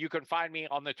Bolin. You can find me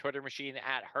on the Twitter machine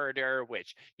at Herder,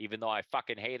 which even though I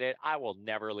fucking hate it, I will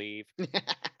never leave.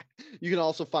 You can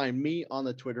also find me on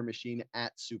the Twitter machine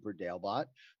at SuperDalebot.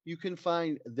 You can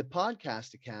find the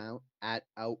podcast account at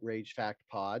Outrage Fact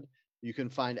Pod. You can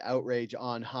find Outrage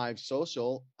on Hive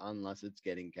Social, unless it's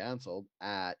getting canceled,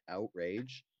 at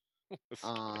Outrage.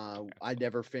 I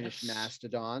never finished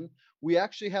Mastodon. We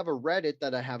actually have a Reddit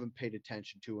that I haven't paid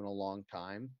attention to in a long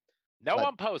time. No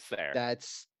one posts there.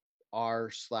 That's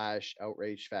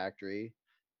r/Outrage Factory.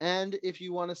 And if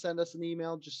you want to send us an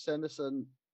email, just send us an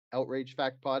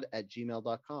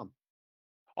outragefactpod@gmail.com.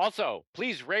 Also,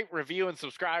 please rate, review, and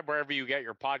subscribe wherever you get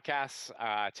your podcasts.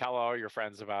 Tell all your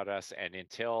friends about us. And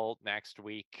until next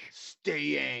week,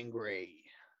 stay angry.